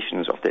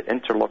associations of the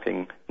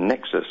interlocking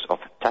nexus of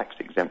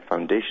tax-exempt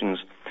foundations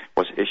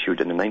was issued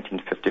in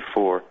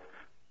 1954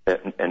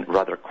 and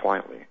rather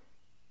quietly.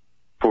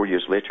 4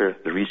 years later,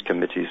 the Rees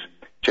Committee's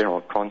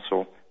General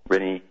Counsel,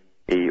 Rennie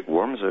A.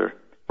 Wormser,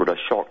 wrote a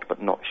shocked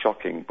but not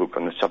shocking book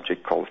on the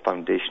subject called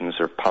Foundations,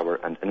 Their Power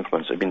and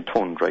Influence. It had been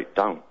toned right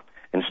down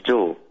and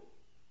still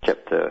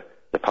kept the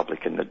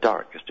public in the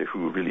dark as to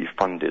who really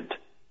funded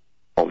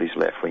all these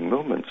left-wing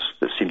movements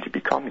that seemed to be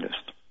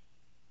communist.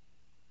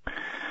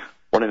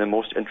 One of the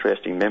most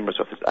interesting members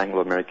of this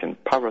Anglo-American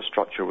power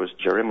structure was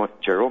Jerome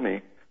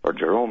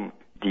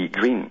D.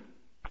 Green.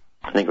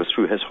 I think it was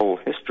through his whole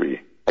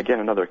history. Again,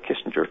 another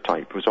Kissinger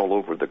type who was all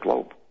over the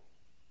globe.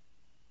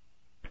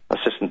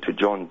 Assistant to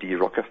John D.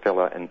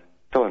 Rockefeller in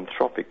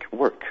philanthropic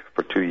work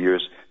for 2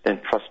 years, then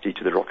trustee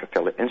to the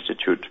Rockefeller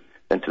Institute,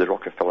 then to the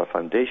Rockefeller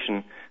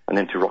Foundation, and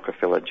then to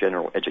Rockefeller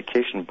General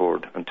Education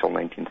Board until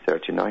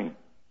 1939.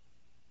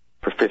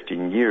 For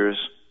 15 years,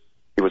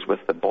 he was with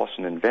the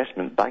Boston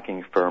investment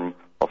banking firm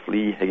of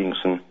Lee,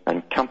 Higginson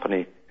and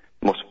Company,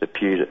 most of the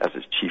period as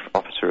its chief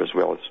officer, as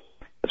well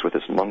as with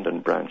its London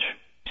branch.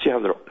 See how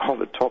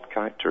the top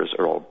characters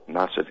are all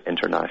massive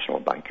international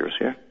bankers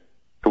here,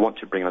 who want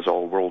to bring us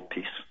all world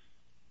peace,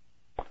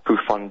 who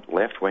fund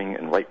left-wing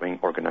and right-wing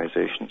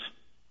organizations.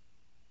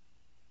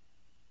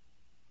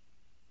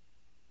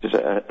 As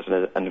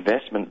an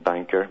investment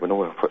banker, we know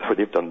what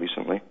they've done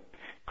recently.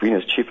 Green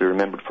is chiefly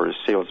remembered for his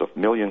sales of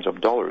millions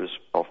of dollars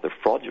of the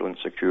fraudulent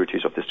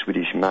securities of the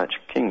Swedish match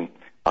king,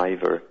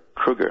 Ivar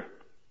Kruger.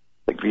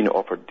 That Green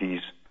offered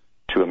these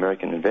to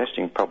American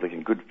investing public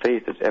in good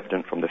faith is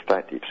evident from the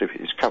fact that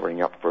he's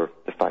covering up for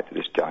the fact that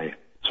this guy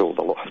sold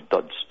a lot of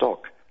dud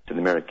stock to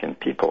the American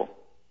people.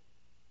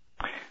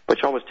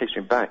 Which always takes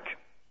me back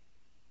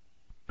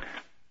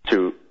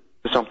to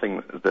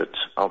something that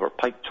Albert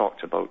Pike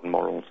talked about in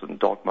Morals and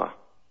Dogma,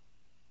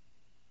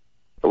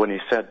 when he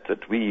said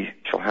that we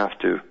shall have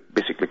to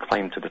basically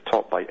climb to the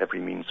top by every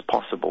means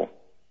possible,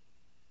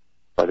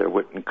 by their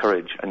wit and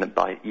courage, and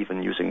by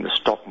even using the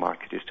stock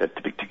market, he said,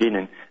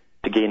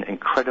 to gain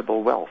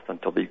incredible wealth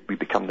until we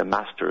become the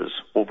masters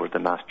over the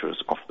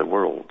masters of the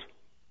world.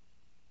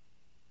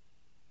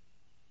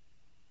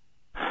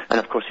 And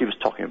of course he was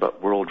talking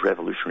about world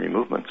revolutionary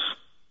movements.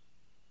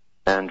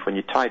 And when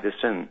you tie this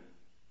in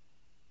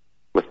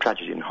with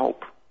tragedy and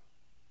hope,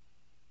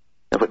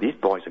 and what these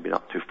boys have been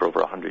up to for over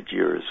 100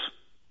 years,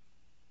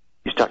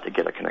 you start to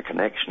get a kind of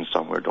connection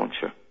somewhere, don't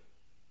you?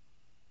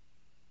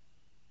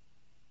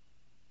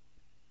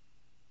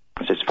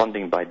 It says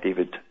funding by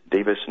David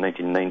Davis in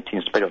 1919,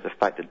 in spite of the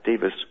fact that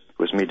Davis,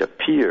 who was made a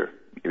peer,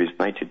 he was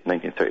knighted in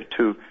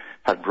 1932,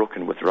 had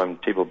broken with the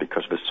Round Table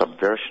because of his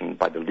subversion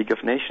by the League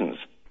of Nations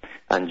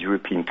and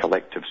European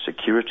Collective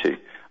Security.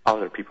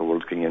 Other people were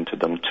looking into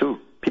them too.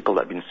 People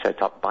that had been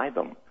set up by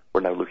them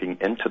were now looking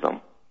into them.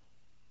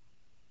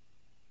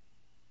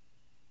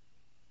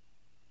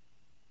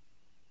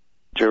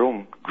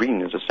 Jerome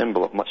Green is a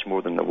symbol of much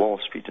more than the Wall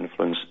Street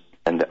influence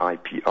and the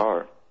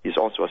IPR. He's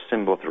also a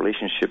symbol of the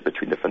relationship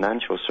between the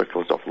financial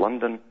circles of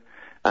London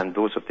and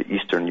those of the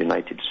Eastern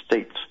United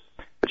States,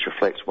 which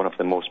reflects one of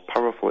the most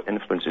powerful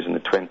influences in the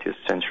 20th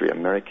century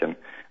American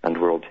and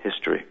world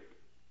history.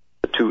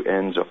 The two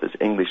ends of this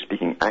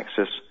English-speaking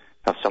axis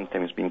have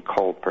sometimes been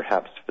called,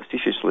 perhaps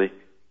facetiously,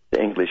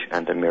 the English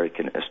and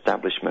American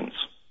establishments.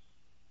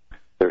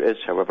 There is,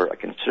 however, a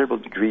considerable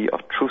degree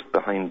of truth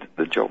behind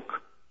the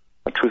joke,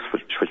 a truth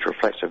which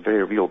reflects a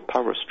very real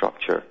power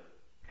structure.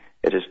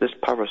 It is this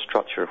power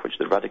structure which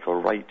the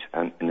radical right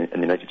in the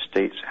United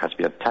States has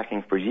been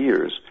attacking for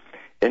years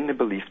in the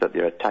belief that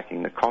they're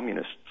attacking the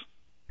communists.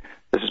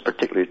 This is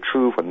particularly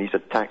true when these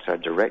attacks are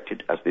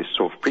directed, as they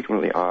so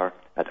frequently are,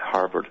 at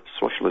Harvard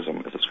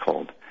socialism, as it's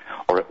called,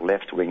 or at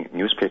left-wing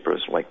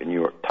newspapers like the New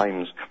York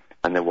Times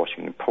and the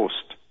Washington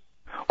Post,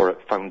 or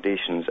at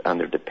foundations and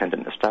their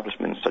dependent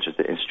establishments such as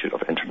the Institute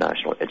of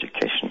International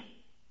Education.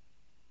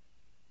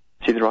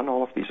 See, they run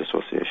all of these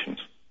associations.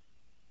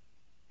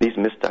 These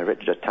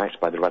misdirected attacks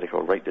by the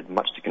radical right did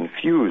much to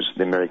confuse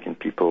the American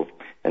people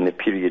in the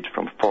period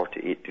from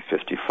 48 to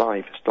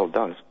 55, still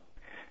does,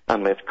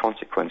 and left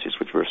consequences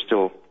which were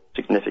still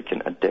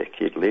significant a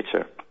decade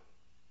later.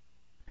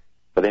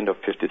 By the end of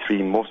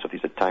 53, most of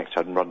these attacks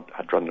had run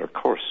their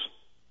course.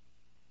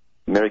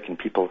 American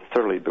people,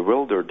 thoroughly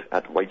bewildered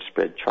at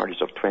widespread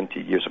charges of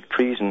 20 years of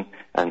treason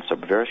and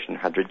subversion,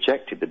 had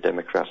rejected the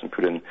Democrats and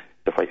put in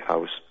the White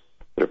House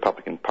the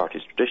Republican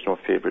Party's traditional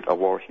favorite, a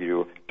war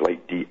hero,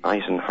 Dwight D.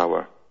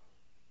 Eisenhower.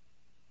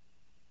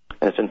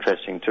 And it's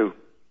interesting, too,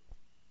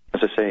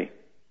 as I say,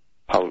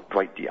 how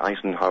Dwight D.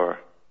 Eisenhower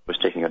was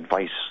taking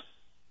advice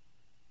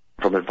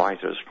from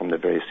advisors from the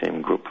very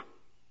same group.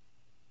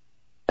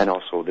 And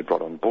also they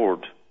brought on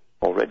board,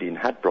 already and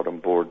had brought on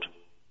board,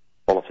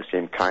 all of the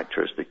same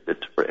characters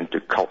that were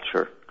into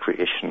culture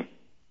creation.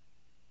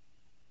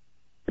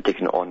 They've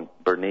taken on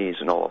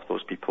Bernays and all of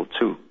those people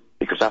too.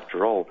 Because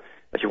after all,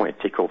 if you want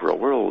to take over a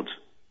world,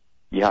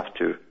 you have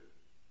to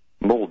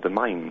mold the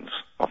minds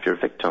of your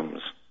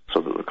victims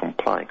so that they'll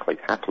comply quite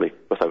happily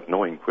without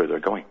knowing where they're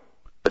going,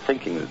 but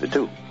thinking that they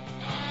do.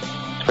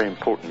 It's very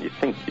important you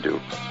think you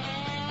do.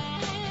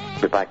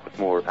 We'll be back with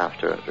more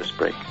after this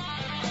break.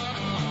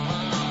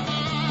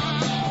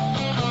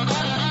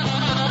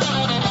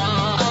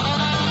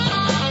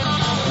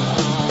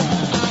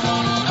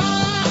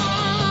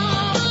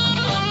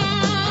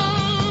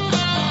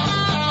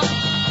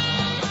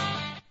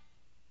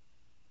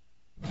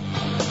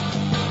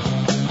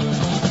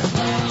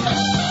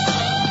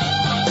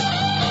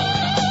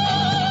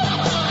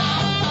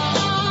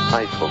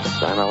 Hi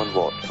folks, I'm Alan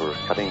Watt. We're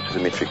cutting through the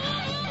matrix,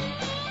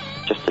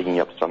 just digging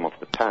up some of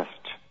the past,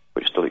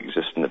 which still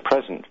exists in the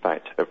present. In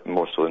fact,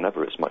 more so than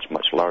ever, it's much,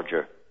 much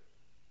larger,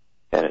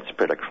 and it's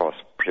spread across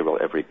pretty well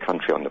every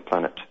country on the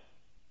planet.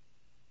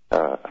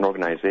 An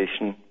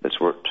organization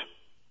that's worked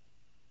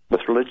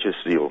with religious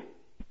zeal,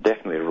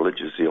 definitely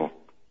religious zeal,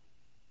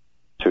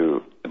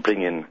 to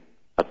bring in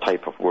a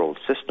type of world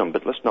system.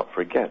 But let's not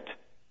forget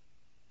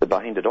that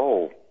behind it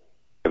all,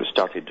 it was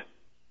started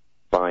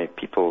by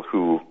people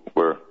who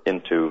were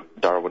into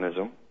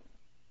Darwinism.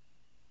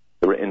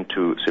 They were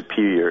into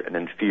superior and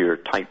inferior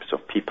types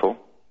of people.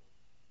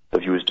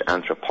 They've used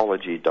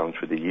anthropology down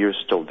through the years,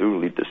 still do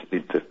lead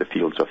the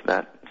fields of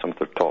that, some of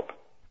their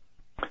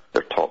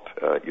top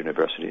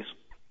universities,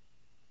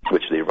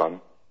 which they run,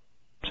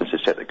 since they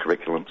set the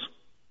curriculums.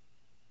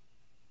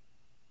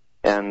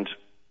 And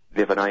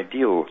they have an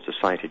ideal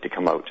society to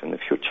come out in the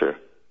future.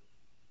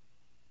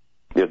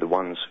 They're the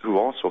ones who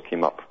also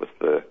came up with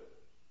the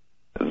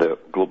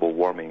global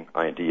warming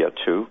idea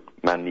too.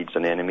 Man needs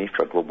an enemy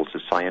for a global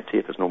society.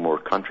 If there's no more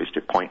countries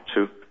to point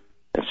to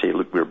and say,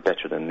 look, we're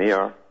better than they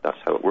are, that's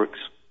how it works,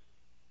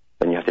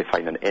 then you have to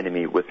find an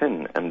enemy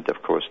within. And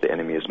of course the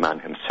enemy is man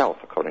himself,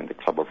 according to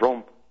the Club of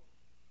Rome,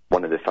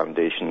 one of the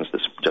foundations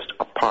that's just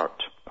a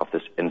part of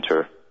this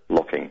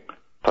interlocking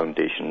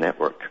foundation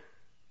network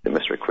that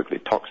Mr. Quigley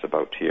talks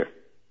about here.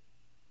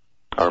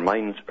 Our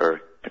minds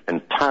are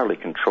entirely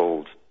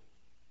controlled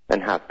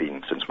and have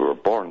been since we were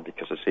born,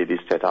 because I say they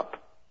set up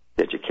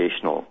the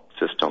educational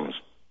systems.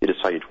 They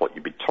decided what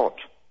you'd be taught,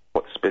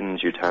 what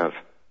spins you'd have,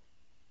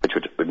 which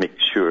would make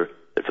sure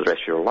that for the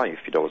rest of your life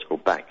you'd always go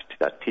back to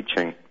that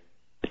teaching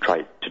to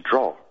try to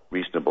draw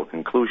reasonable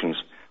conclusions.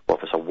 Well,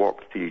 if it's a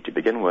warped theory to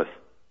begin with,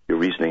 your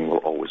reasoning will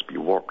always be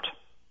warped.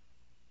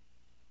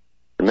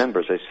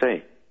 Remember, as I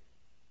say,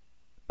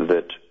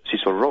 that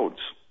Cecil Rhodes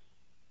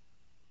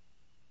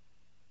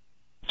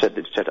said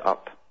they'd set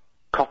up,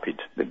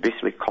 they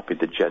basically copied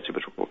the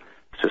Jesuit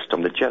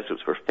system. The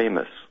Jesuits were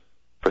famous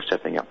for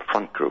setting up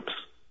front groups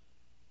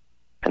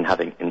and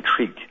having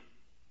intrigue.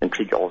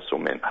 Intrigue also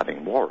meant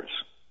having wars,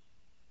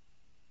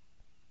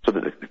 so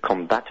that the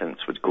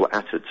combatants would go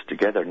at it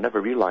together,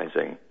 never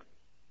realizing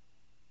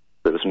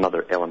there was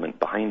another element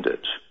behind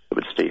it that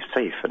would stay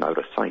safe and out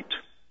of sight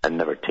and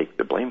never take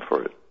the blame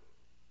for it.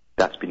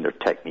 That's been their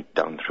technique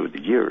down through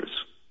the years.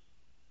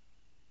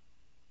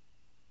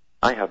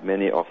 I have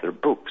many of their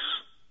books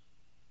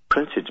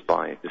printed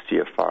by the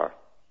CFR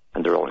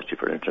and the Royal Institute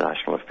for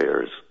International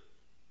Affairs,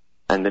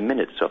 and the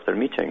minutes of their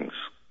meetings.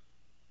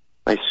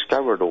 I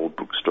scoured old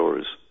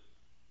bookstores,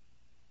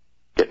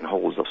 getting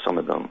hold of some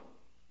of them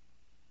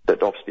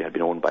that obviously had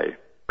been owned by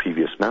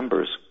previous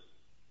members,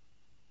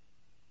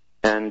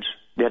 and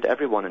they had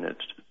everyone in it,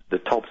 the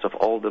tops of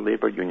all the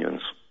labor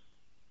unions,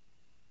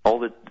 all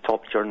the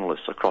top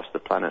journalists across the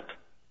planet,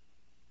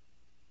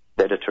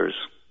 the editors,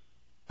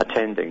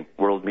 attending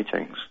world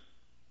meetings,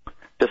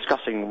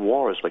 discussing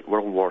wars like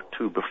World War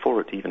II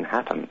before it even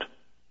happened.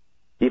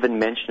 even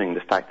mentioning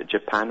the fact that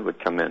Japan would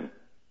come in,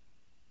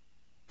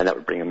 and that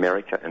would bring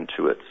America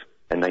into it.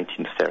 In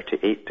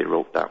 1938, they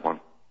wrote that one.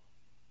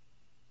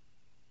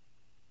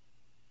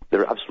 They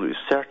were absolutely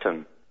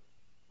certain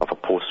of a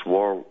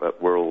post-war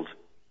world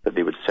that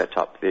they would set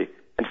up.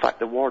 In fact,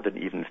 the war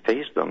didn't even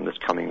faze them, this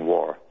coming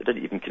war. They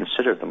didn't even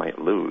consider they might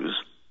lose,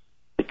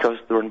 because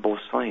they were on both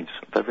sides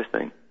of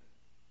everything.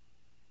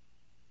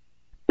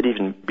 They'd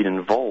even been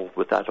involved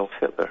with Adolf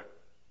Hitler.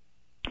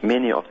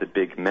 Many of the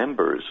big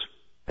members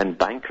and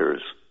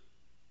bankers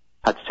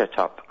had set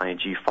up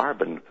IG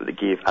Farben, where they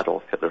gave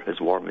Adolf Hitler his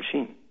war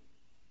machine.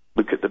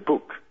 Look at the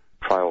book,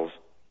 Trials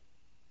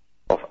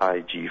of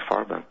IG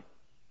Farben.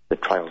 The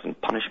Trials and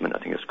Punishment, I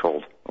think it's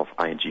called, of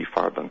IG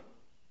Farben.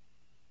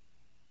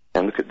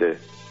 And look at the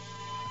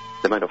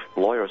amount of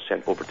lawyers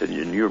sent over to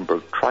the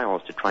Nuremberg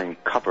trials to try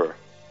and cover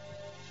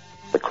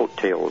the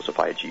coattails of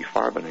IG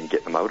Farben and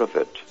get them out of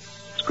it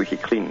squeaky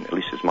clean, at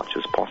least as much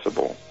as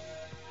possible.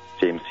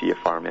 Same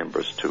CFR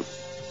members too,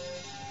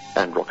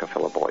 and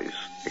Rockefeller boys,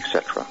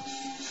 etc.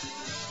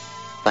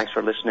 Thanks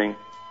for listening.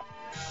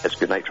 It's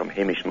good night from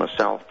Hamish and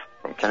myself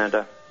from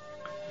Canada.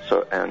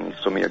 So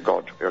may your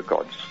gods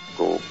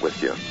go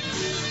with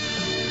you.